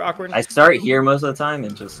It's super awkward. I start here most of the time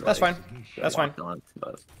and just. That's like, fine. get That's fine. walked on,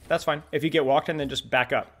 but- That's fine. If you get walked in, then just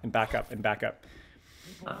back up and back up and back up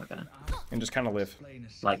Okay. and just kind of live.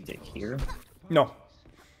 Like to here. No.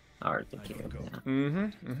 Or to here.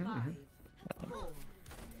 Yeah.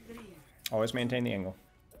 Always maintain the angle.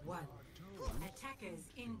 One. Attackers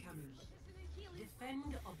incoming.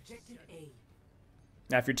 Defend objective A.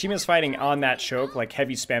 Now, if your team is fighting on that choke, like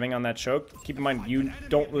heavy spamming on that choke, keep in mind you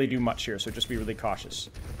don't really do much here, so just be really cautious.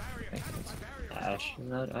 Ash. Is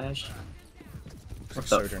that Ash? Fuck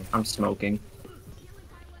So, Sojourn. I'm smoking.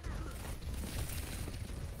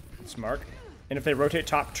 Smart. And if they rotate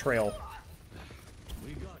top, trail.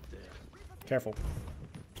 Careful.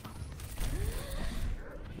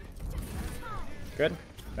 Good.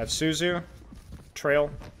 That's Suzu.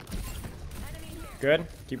 trail. Good.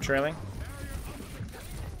 Keep trailing.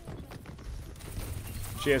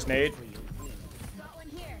 She has nade.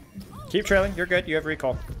 Keep trailing. You're good. You have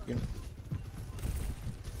recall.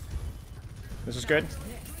 This is good.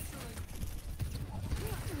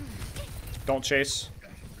 Don't chase.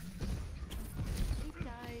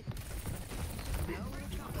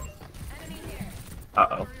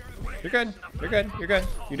 Uh-oh. You're good. You're good. You're good.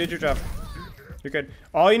 You did your job. You're good.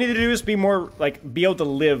 All you need to do is be more, like, be able to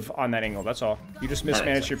live on that angle. That's all. You just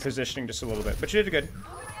mismanaged your positioning just a little bit. But you did good.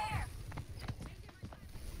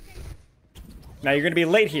 Now you're going to be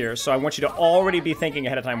late here, so I want you to already be thinking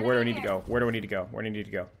ahead of time, where do I need to go? Where do I need to go? Where do I need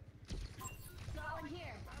to go?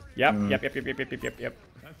 Yep, yep. A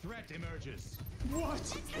threat emerges.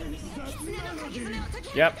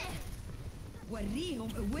 Yep.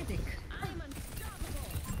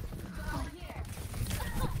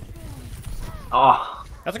 Oh.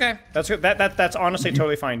 That's okay. That's good. That's honestly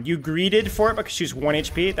totally fine. You greeted for it because she's 1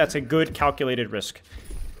 HP. That's a good calculated risk.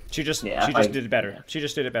 She just did it better. She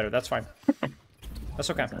just did it better. That's fine. That's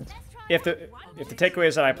okay. If the takeaway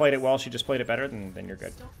is that I played it well, she just played it better, then you're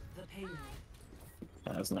good.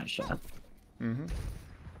 That was a nice shot. Mm-hmm.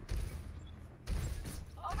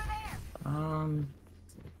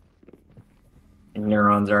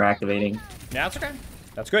 Neurons are activating. Yeah, that's okay.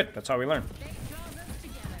 That's good. That's how we learn.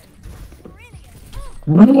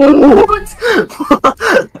 What?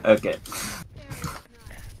 Okay.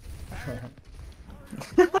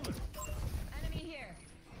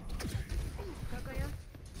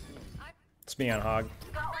 It's me on Hog.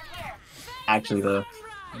 Actually, though.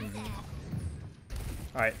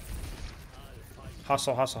 Alright.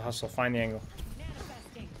 Hustle, hustle, hustle. Find the angle.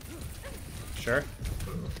 Sure.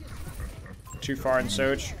 Too far in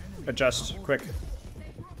Soj. Adjust. Quick.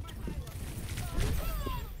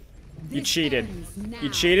 You cheated. You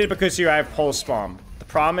cheated because you have pulse bomb. The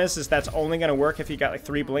problem is that's only going to work if you got like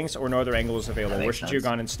 3 blinks or no other angle is available. Where should you have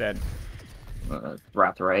gone instead?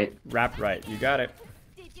 Wrapped right. Wrapped right. You got it.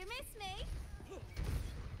 Did you miss me?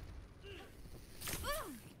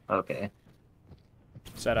 Okay.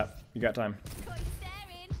 Set up. You got time. Caught you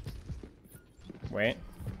staring. Wait.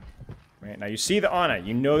 Wait. Now you see the Ana.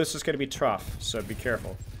 You know this is going to be tough, so be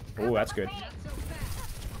careful. Oh, that's good.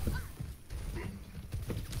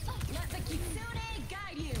 Let the Kitsune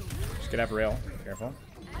guide you. Just get up rail. Careful.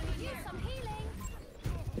 I could use some healing.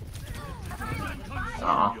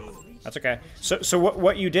 Aw. That's okay. So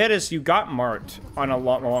what you did is you got marked on a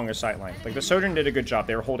longer sideline. Like the Sojourn did a good job.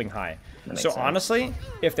 They were holding high. So sense. honestly,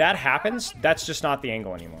 if that happens, that's just not the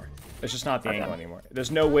angle anymore. It's just not the angle anymore.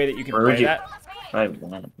 There's no way that you can play that.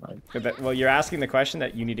 Well, you're asking the question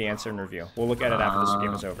that you need to answer in review. We'll look at it after this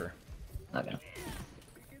game is over. Okay.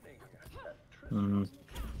 Don't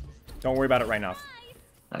worry about it right now.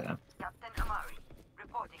 Okay. Captain Amari,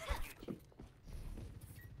 reporting to duty.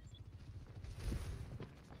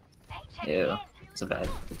 Ew. It's a bad.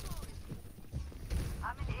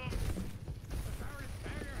 I'm in.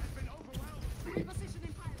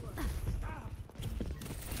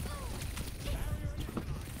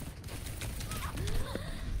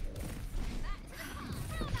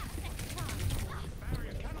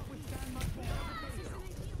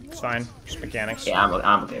 It's fine. Just mechanics. Yeah,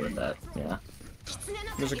 I'm okay with that. Yeah.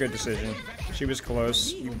 It was a good decision. She was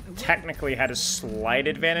close. You technically had a slight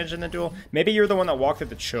advantage in the duel. Maybe you're the one that walked at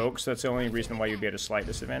the choke, so that's the only reason why you'd be at a slight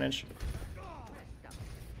disadvantage.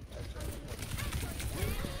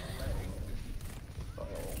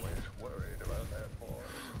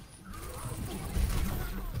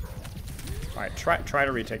 Alright, try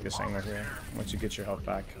to retake this angle here once you get your health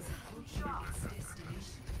back.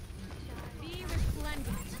 Be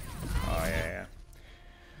resplendent. Oh, yeah.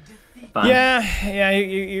 Fine. Yeah,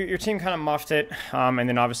 your team kind of muffed it, and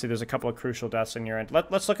then obviously there's a couple of crucial deaths in your end.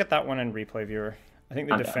 Let's look at that one in replay viewer. I think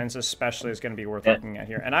the defense especially is going to be worth looking at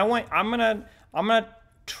here, and I'm gonna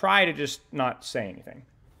try to just not say anything.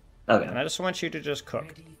 Okay. And I just want you to just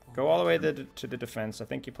cook. Go all the way to the defense. I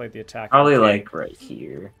think you played the attack. Probably okay. like right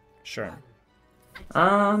here. Sure.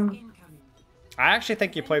 Um, I actually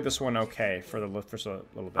think you played this one okay for a little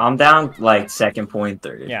bit. I'm down like second point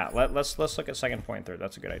third. Yeah, let's look at second point third.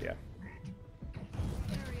 That's a good idea.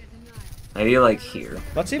 Maybe like here.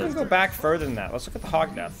 Let's even go back further than that. Let's look at the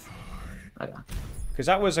hog death. Okay. Because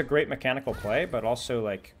that was a great mechanical play, but also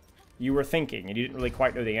like you were thinking and you didn't really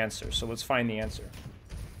quite know the answer. So let's find the answer.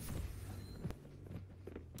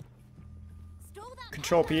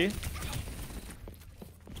 Control P.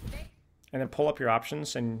 And then pull up your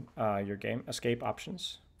options in your game. Escape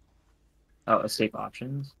options. Oh, escape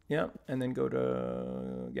options. Yep. And then go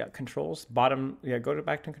to, controls. Bottom, go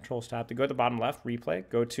back to controls tab. To go to the bottom left, replay.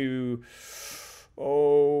 Go to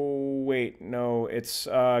Oh wait, no, it's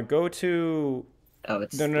go to. Oh,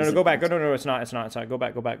 it's No, go back. No, it's not. Go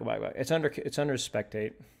back. It's under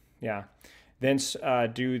spectate. Yeah. Then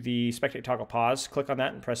do the spectate toggle pause. Click on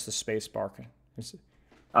that and press the space bar.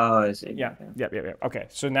 Oh, I see. Yeah. Yep. Okay.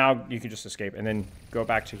 So now you can just escape and then go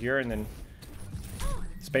back to here and then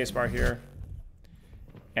space bar here.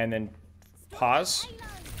 And then pause.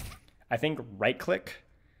 I think right click.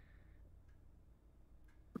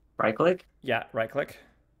 Right click? Yeah, right click.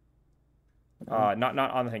 Not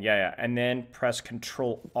on the thing. Yeah. And then press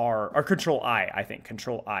Control R or Control I. I think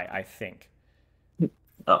Control I think.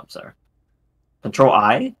 Oh, I'm sorry. Control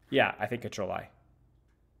I? Yeah, I think Control I.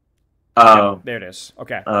 Oh. There it is.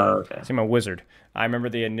 Okay. Oh, okay. See, I'm a wizard. I remember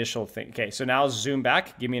the initial thing. Okay, so now zoom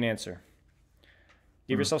back. Give me an answer.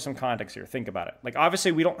 Give yourself some context here. Think about it. Like,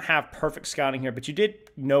 obviously, we don't have perfect scouting here, but you did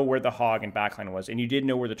know where the hog and backline was, and you did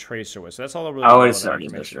know where the tracer was. So that's all the really I always relevant started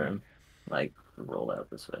this information. room. Like, roll out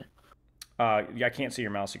this way. Yeah, I can't see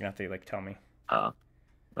your mouse. You're going to have to, like, tell me. A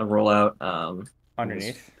rollout.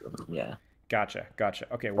 Underneath? Yeah. Gotcha.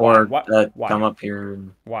 Okay, Or why? come up here.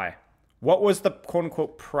 And... Why? What was the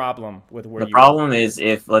quote-unquote problem with where The you problem is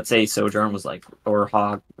if, let's say, Sojourn was like, or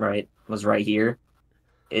Hog, right, was right here,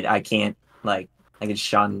 I can't, like, I get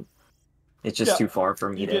shot. It's just too far for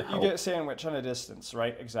me to help. You get sandwich on a distance,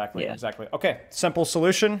 right? Exactly. Yeah. Exactly. Okay, simple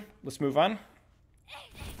solution. Let's move on.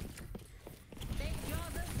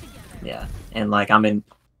 Yeah, and like I'm in,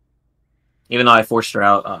 even though I forced her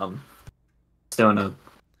out, still in a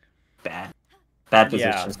bad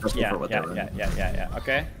position, especially for what they're running. Yeah.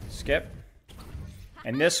 Okay, skip.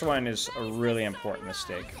 And this one is a really important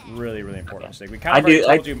mistake. Really important mistake. We kind of already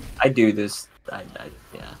told you. I do this.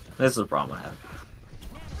 Yeah, this is a problem I have.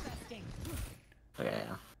 Okay,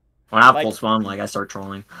 yeah. When I have full spawn, like I start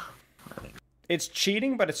trolling. It's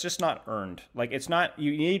cheating, but it's just not earned. Like it's not.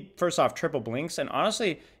 You need first off triple blinks, and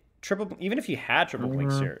honestly, even if you had triple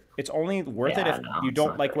blinks here, it's only worth it if you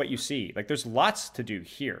don't like what you see. Like there's lots to do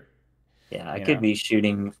here. Yeah, I could be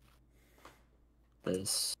shooting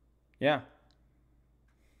this. Yeah.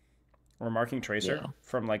 Or marking tracer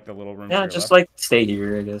from like the little room. Yeah, just like stay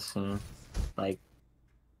here, I guess. You know, like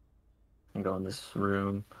and go in this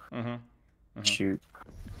room. Shoot.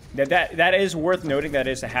 That is worth noting. That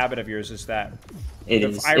is a habit of yours. Is that it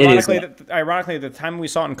is ironically the time we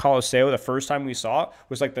saw it in Colloseo, the first time we saw it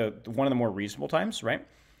was like the one of the more reasonable times, right?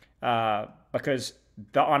 Because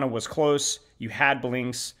the Ana was close, you had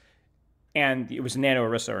blinks, and it was Nano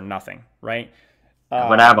Orisa or nothing, right?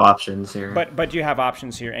 But I have options here. But you have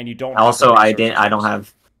options here, and you don't. Also, I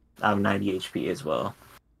have 90 HP as well.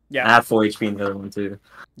 Yeah, I have 4 HP in the other one too.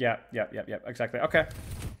 Yeah, exactly. Okay.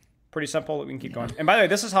 Pretty simple. We can keep going. And by the way,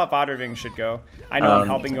 this is how VOD should go. I know I'm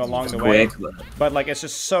helping you along the way, but like it's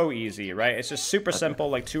just so easy, right? It's just super simple,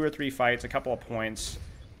 like 2 or 3 fights, a couple of points.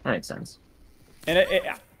 That makes sense. And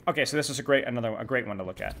okay, so this is a great one to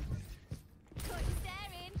look at.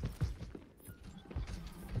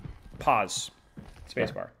 Pause.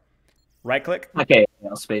 Spacebar. Right click. Okay,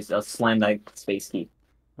 I'll slam that space key.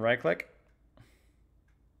 Right click.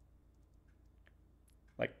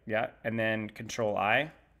 Like and then Control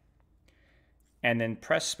I. And then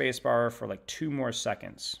press spacebar for like 2 more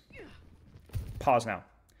seconds. Pause now.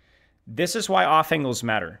 This is why off angles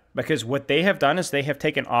matter. Because what they have done is they have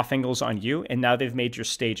taken off angles on you, and now they've made your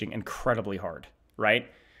staging incredibly hard, right?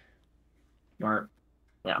 Smart.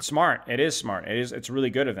 Yeah. Smart. It is smart. It's really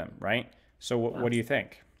good of them, right? So what do you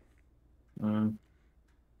think?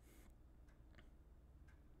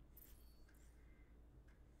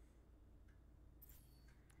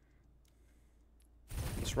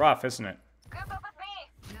 It's rough, isn't it?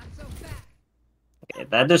 Okay,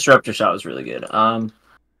 that disruptor shot was really good.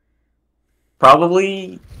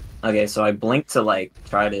 Probably. Okay, so I blinked to like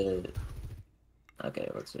try to. Okay,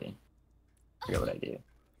 let's see. I forget what I do.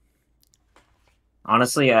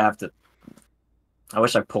 Honestly, I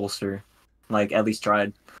wish I pulsed her, like at least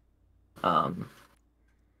tried. Or.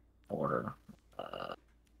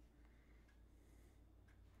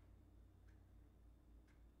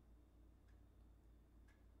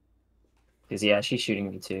 Because yeah, she's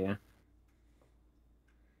shooting me too.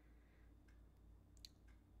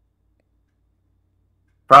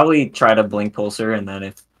 Probably try to blink pulsar, and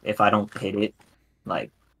then if I don't hit it,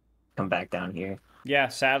 like come back down here. Yeah,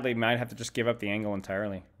 sadly, might have to just give up the angle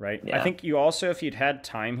entirely, right? Yeah. I think you also, if you'd had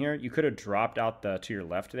time here, you could have dropped out to your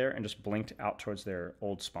left there and just blinked out towards their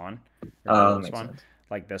old spawn. Oh, that makes sense.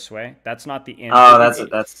 like this way. That's not the end. Oh, that's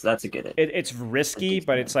a good. It's risky,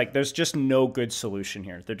 but it's like there's just no good solution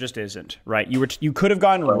here. There just isn't, right? You could have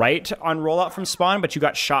gone right on rollout from spawn, but you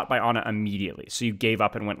got shot by Ana immediately, so you gave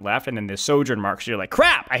up and went left, and then the sojourn marks. You're like,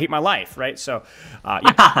 crap! I hate my life, right? So,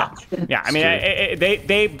 yeah. I mean,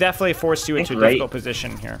 they definitely forced you into a difficult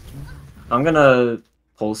position here. I'm gonna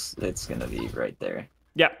pulse. It's gonna be right there.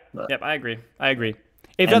 Yep. I agree.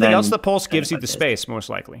 If nothing else, the pulse gives you the space, most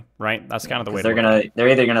likely, right? That's kind of the way. They're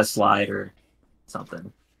either gonna slide or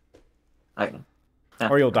something. Okay. Yeah.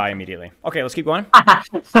 Or you'll die immediately. Okay, let's keep going.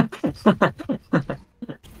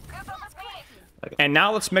 And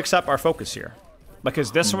now let's mix up our focus here,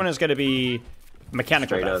 because this one is going to be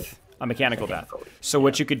mechanical death, a mechanical death. So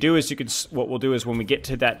what you could do is what we'll do is when we get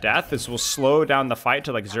to that death is we'll slow down the fight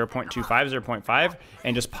to like 0.25, 0.5,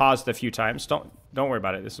 and just pause it a few times. Don't worry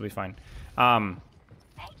about it. This will be fine.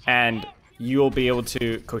 And you'll be able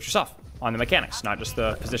to coach yourself on the mechanics, not just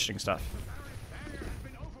the positioning stuff.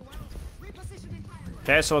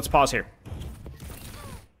 Okay, so let's pause here.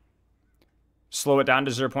 Slow it down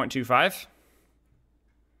to 0.25.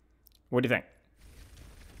 What do you think?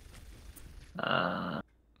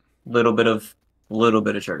 Little bit of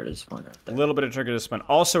trigger discipline right there. A little bit of trigger discipline.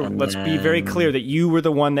 Also, let's be very clear that you were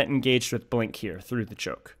the one that engaged with Blink here through the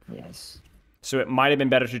choke. Yes. So it might have been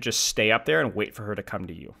better to just stay up there and wait for her to come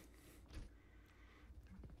to you.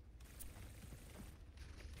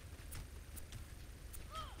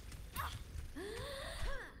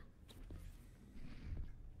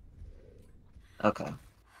 Okay.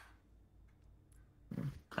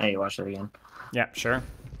 I need to watch that again. Yeah, sure.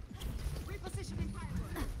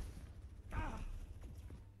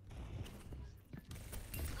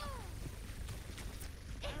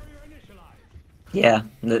 Yeah,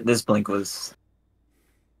 this blink was...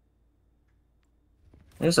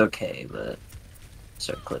 It was okay, but...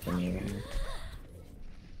 Start clipping here.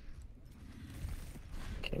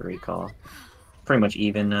 Okay, recall. Pretty much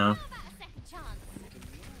even now.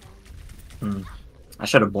 I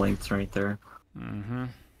should have blinked right there. Mm-hmm.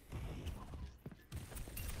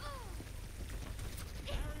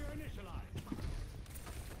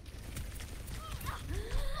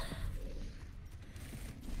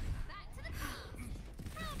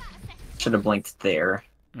 Should have blinked there.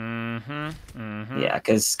 Mm-hmm. Mm-hmm. Yeah,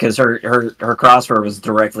 because her crosshair was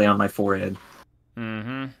directly on my forehead.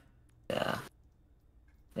 Mm-hmm. Yeah.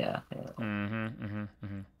 Mm-hmm. Mm-hmm.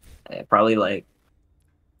 Mm-hmm. Yeah, probably like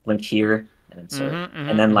blink here and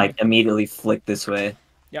and then like immediately flick this way.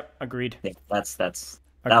 Yep, agreed. Yeah, that was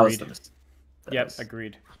Agreed. Yep,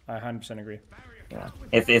 agreed. I 100% agree. Yeah.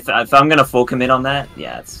 If I'm gonna full commit on that,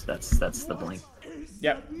 yeah, that's the blink.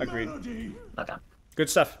 Yep, agreed. Okay. Good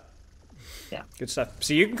stuff. Yeah. Good stuff.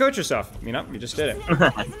 See, you can coach yourself. You know, you just did it.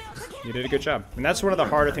 You did a good job. And that's one of the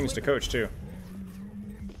harder things to coach, too.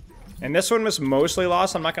 And this one was mostly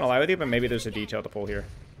lost, I'm not going to lie with you, but maybe there's a detail to pull here.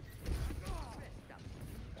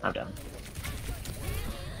 I'm done.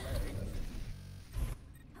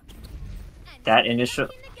 That initial...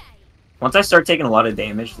 Once I start taking a lot of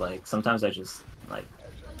damage, like, sometimes I just, like...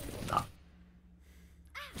 Nah.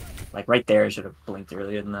 Like, right there, I should have blinked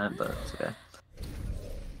earlier than that, but it's okay.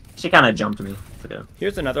 She kind of jumped me. Okay.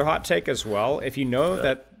 Here's another hot take as well. If you know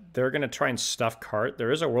that they're going to try and stuff cart,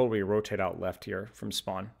 there is a world where you rotate out left here from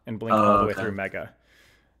spawn and blink all the way through Mega.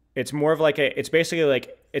 It's more of like it's basically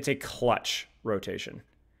like, it's a clutch rotation.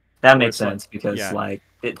 That makes sense because like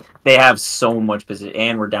they have so much position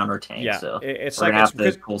and we're down our tank, so it's we're like gonna have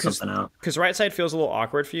to pull something out. Because right side feels a little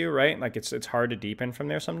awkward for you, right? Like it's hard to deepen from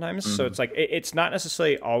there sometimes. So it's like it's not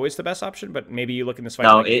necessarily always the best option, but maybe you look in this fight.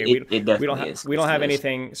 No, like, okay, it definitely is. We don't have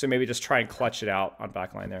anything, so maybe just try and clutch it out on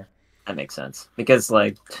backline there. That makes sense because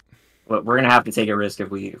like we're gonna have to take a risk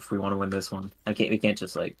if we want to win this one. We can't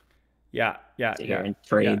just like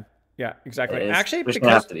trade. Yeah, exactly. Actually,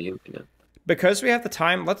 because we have the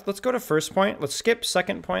time, let's go to first point. Let's skip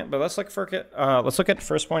second point, but let's look at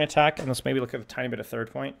first point attack, and let's maybe look at a tiny bit of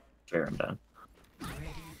third point. Sure, I'm done.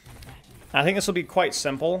 I think this will be quite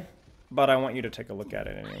simple, but I want you to take a look at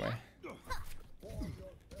it anyway.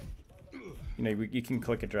 You know, you can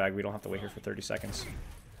click and drag. We don't have to wait here for 30 seconds.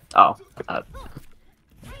 Oh.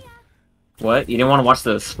 What? You didn't want to watch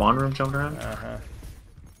the spawn room jumping around? Uh-huh.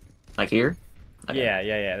 Like here? Okay.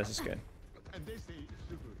 Yeah. This is good.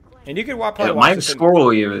 And you could probably watch my this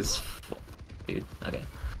squirrel you is... Dude, okay.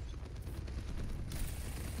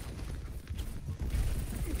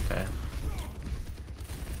 Okay.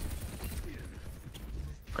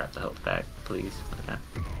 Grab the health back, please. Okay.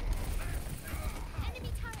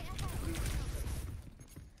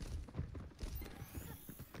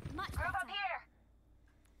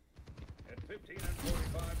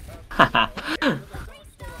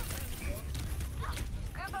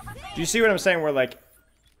 you see what I'm saying? Where like,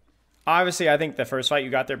 obviously, I think the first fight you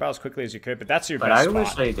got there about as quickly as you could, but that's your But best I spot.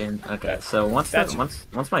 wish I didn't. Okay, so once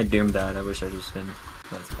my Doom died, I wish I just didn't.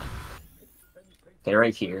 That's fine. Okay,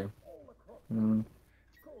 right here.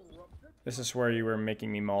 This is where you were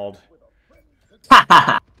making me mauled.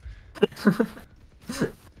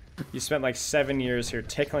 You spent like 7 years here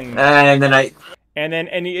tickling. And then I.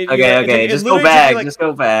 Okay, just go back. Just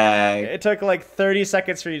go back. It took like 30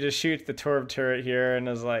 seconds for you to shoot the Torb turret here, and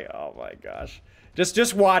it was like, oh my gosh.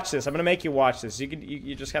 Just watch this. I'm gonna make you watch this.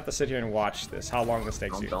 You just have to sit here and watch this. How long this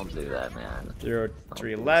takes you? Don't do that, man.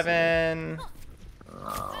 311.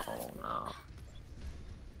 Oh no.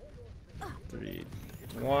 3-1,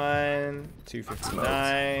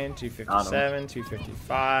 259, 257,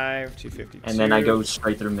 255, 252. And then I go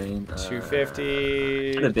straight through main.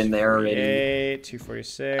 250. Could have been there already.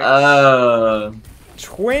 246.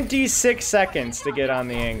 26 seconds to get on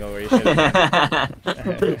the angle where you should have.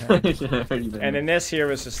 And then this here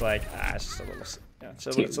was just like, it's just a little. Yeah, it's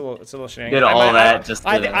a little shenanigan. Did all that just.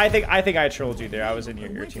 I think I trolled you there. I was in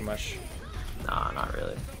your ear too much. Nah, not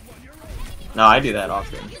really. No, I do that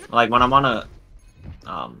often. Like when I'm on a,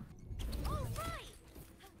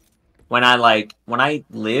 when I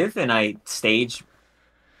live and I stage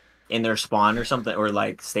in their spawn or something, or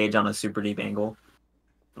like stage on a super deep angle,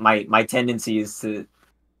 my tendency is to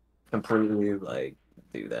completely like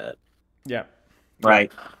do that. Yeah.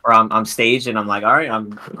 Right. Or I'm staged and I'm like, all right, I'm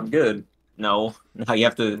good. No, now you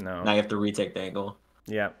have to retake the angle.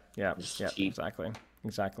 Yeah. Cheap.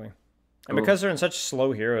 Exactly. And because they're in such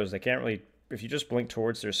slow heroes, they can't really. If you just blink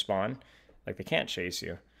towards their spawn, like they can't chase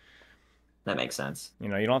you. That makes sense. You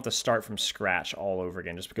know, you don't have to start from scratch all over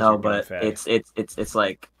again just because. No, but it's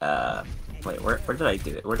like wait, where did I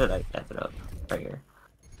do it? Where did I F it up? Right here.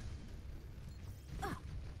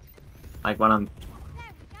 Like when I'm.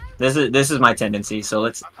 This is my tendency. So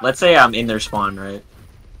let's say I'm in their spawn, right?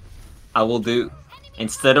 I will do,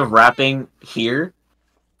 instead of wrapping here,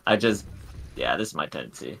 this is my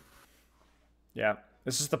tendency. Yeah.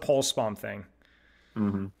 This is the pole spawn thing.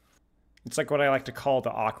 Mm-hmm. It's like what I like to call the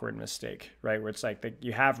awkward mistake, right? Where it's like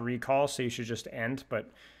you have recall, so you should just end,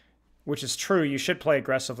 which is true. You should play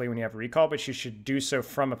aggressively when you have recall, but you should do so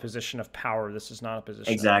from a position of power. This is not a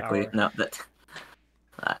position of power. No,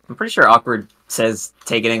 I'm pretty sure awkward says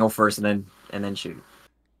take an angle first and then shoot,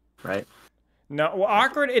 right? No, well,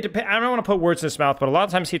 awkward. It depends. I don't want to put words in his mouth, but a lot of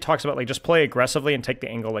times he talks about like just play aggressively and take the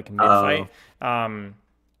angle like mid fight.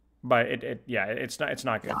 But it's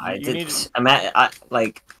not good.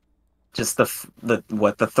 Just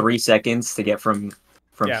the 3 seconds to get from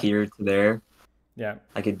here to there. Yeah,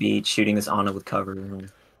 I could be shooting this Ana with cover.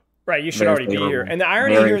 Right, you should already be here. And the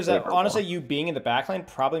irony here is that honestly, you being in the backline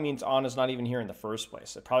probably means Ana's not even here in the first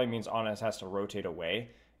place. It probably means Ana has to rotate away,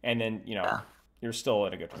 and then you're still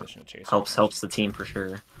in a good position to chase. Helps the team for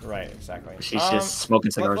sure. Right, exactly. She's just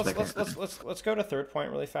smoking cigars. Let's go to third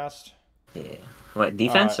point really fast. Yeah. What,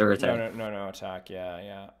 defense or attack? No, attack.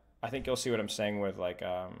 Yeah. I think you'll see what I'm saying with like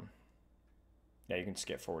yeah, you can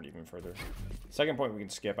skip forward even further. Second point we can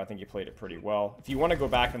skip. I think you played it pretty well. If you want to go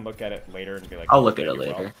back and look at it later and be like, I'll look at it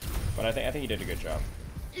later. Well. But I think you did a good job.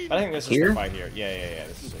 But I think this is the fight here. Yeah.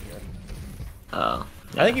 This is it here. Oh.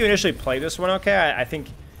 I think you initially played this one okay. I think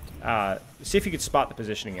see if you could spot the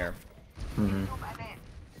positioning here. Mm-hmm.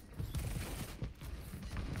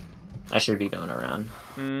 I should be going around.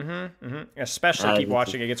 Especially keep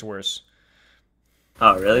watching. It gets worse.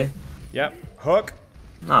 Oh, really? Yep. Hook.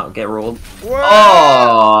 Oh, get rolled. Whoa!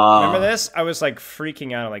 Oh! Remember this? I was like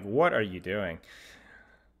freaking out. Like, what are you doing?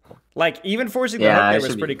 Like, even forcing the hook there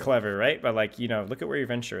was pretty clever, right? But like, look at where your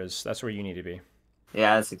venture is. That's where you need to be.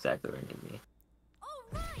 Yeah, that's exactly where I need to be.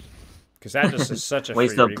 Because that just is such a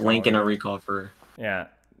waste a blink and a recall for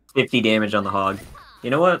 50 damage on the hog.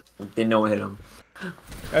 You know what? Didn't know what hit him.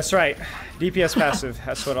 That's right. DPS passive.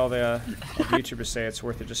 That's what all the YouTubers say. It's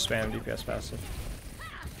worth it. Just spam DPS passive.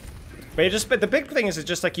 But the big thing is it's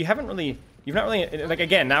just like you've not really like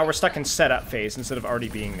again now we're stuck in setup phase instead of already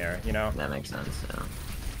being there. That makes sense.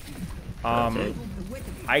 Yeah.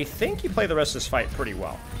 I think you play the rest of this fight pretty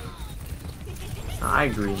well. I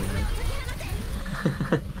agree, man.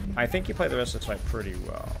 I think you play the rest of this fight pretty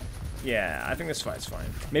well. Yeah, I think this fight's fine.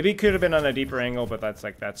 Maybe it could have been on a deeper angle, but that's.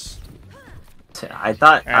 I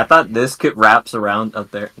thought this could wraps around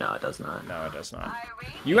up there. No, it does not. No, it does not.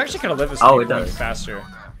 You actually could have lived this if you blink faster.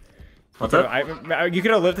 What's up? You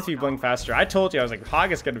could have lived if you blink faster. I told you, I was like,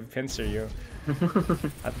 Hog is going to pincer you.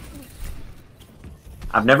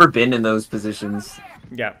 I've never been in those positions.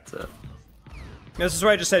 Yeah. So. This is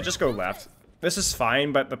why I just said, just go left. This is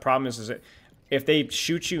fine, but the problem is if they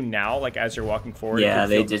shoot you now, like as you're walking forward, Yeah, it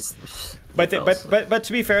they could feel- just. But they but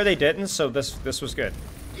to be fair, they didn't. So this was good.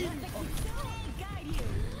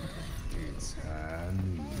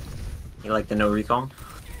 You like the no recall?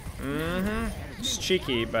 It's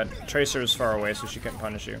cheeky, but Tracer is far away, so she couldn't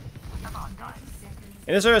punish you.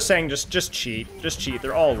 And as I was saying, just cheat. Just cheat.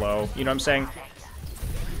 They're all low. You know what I'm saying?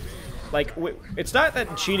 Like, it's not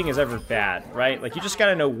that cheating is ever bad, right? Like, you just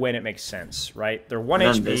gotta know when it makes sense, right? They're 1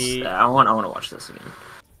 And then HP. this, I want to watch this again.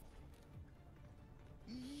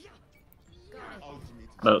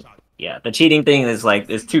 But yeah, the cheating thing is like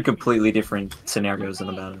there's two completely different scenarios in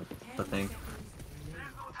about it. I think.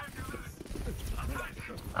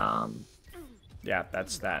 Yeah,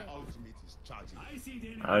 that's that.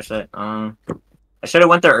 I should I should have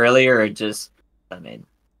went there earlier or just I mean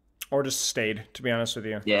Or just stayed, to be honest with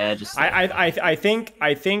you. yeah just I think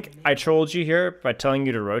I trolled you here by telling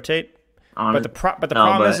you to rotate. But the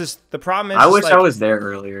problem is the problem is I wish like, I was there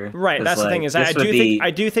earlier. Right, that's the thing is this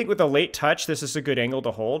I do think with a late touch this is a good angle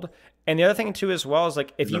to hold. And the other thing too as well is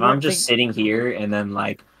like if I'm just sitting here and then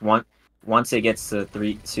like once it gets to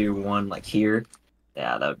 3, 2, 1 like here,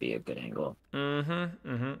 yeah, that would be a good angle.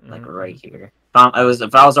 Like right here.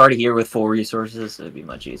 If I was already here with full resources, it would be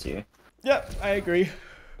much easier. Yep, I agree.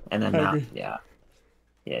 And then agree. yeah.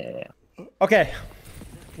 Okay.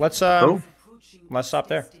 Let's stop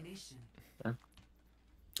there. Yeah.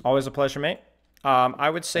 Always a pleasure, mate. I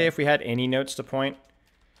would say if we had any notes to point,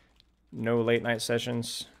 no late night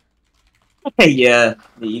sessions. Yeah,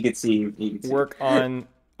 you could see. Work on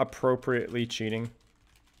appropriately cheating.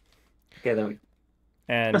 Okay, then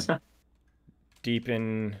And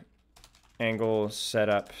deepen angle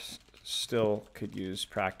setup. Still could use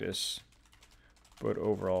practice, but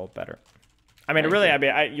overall better. I mean, really,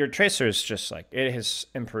 your tracer is just like, it has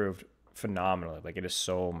improved phenomenally. Like, it is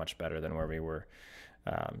so much better than where we were.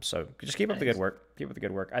 So just keep up the good work. Keep up the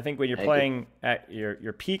good work. I think when you're playing at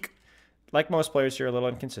your peak, like most players, you're a little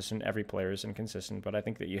inconsistent. Every player is inconsistent, but I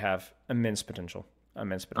think that you have immense potential.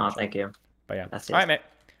 Immense potential. Oh, thank you. But yeah. That's it. All right, mate.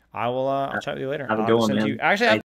 I'll chat with you later. Have a good one, man. Actually,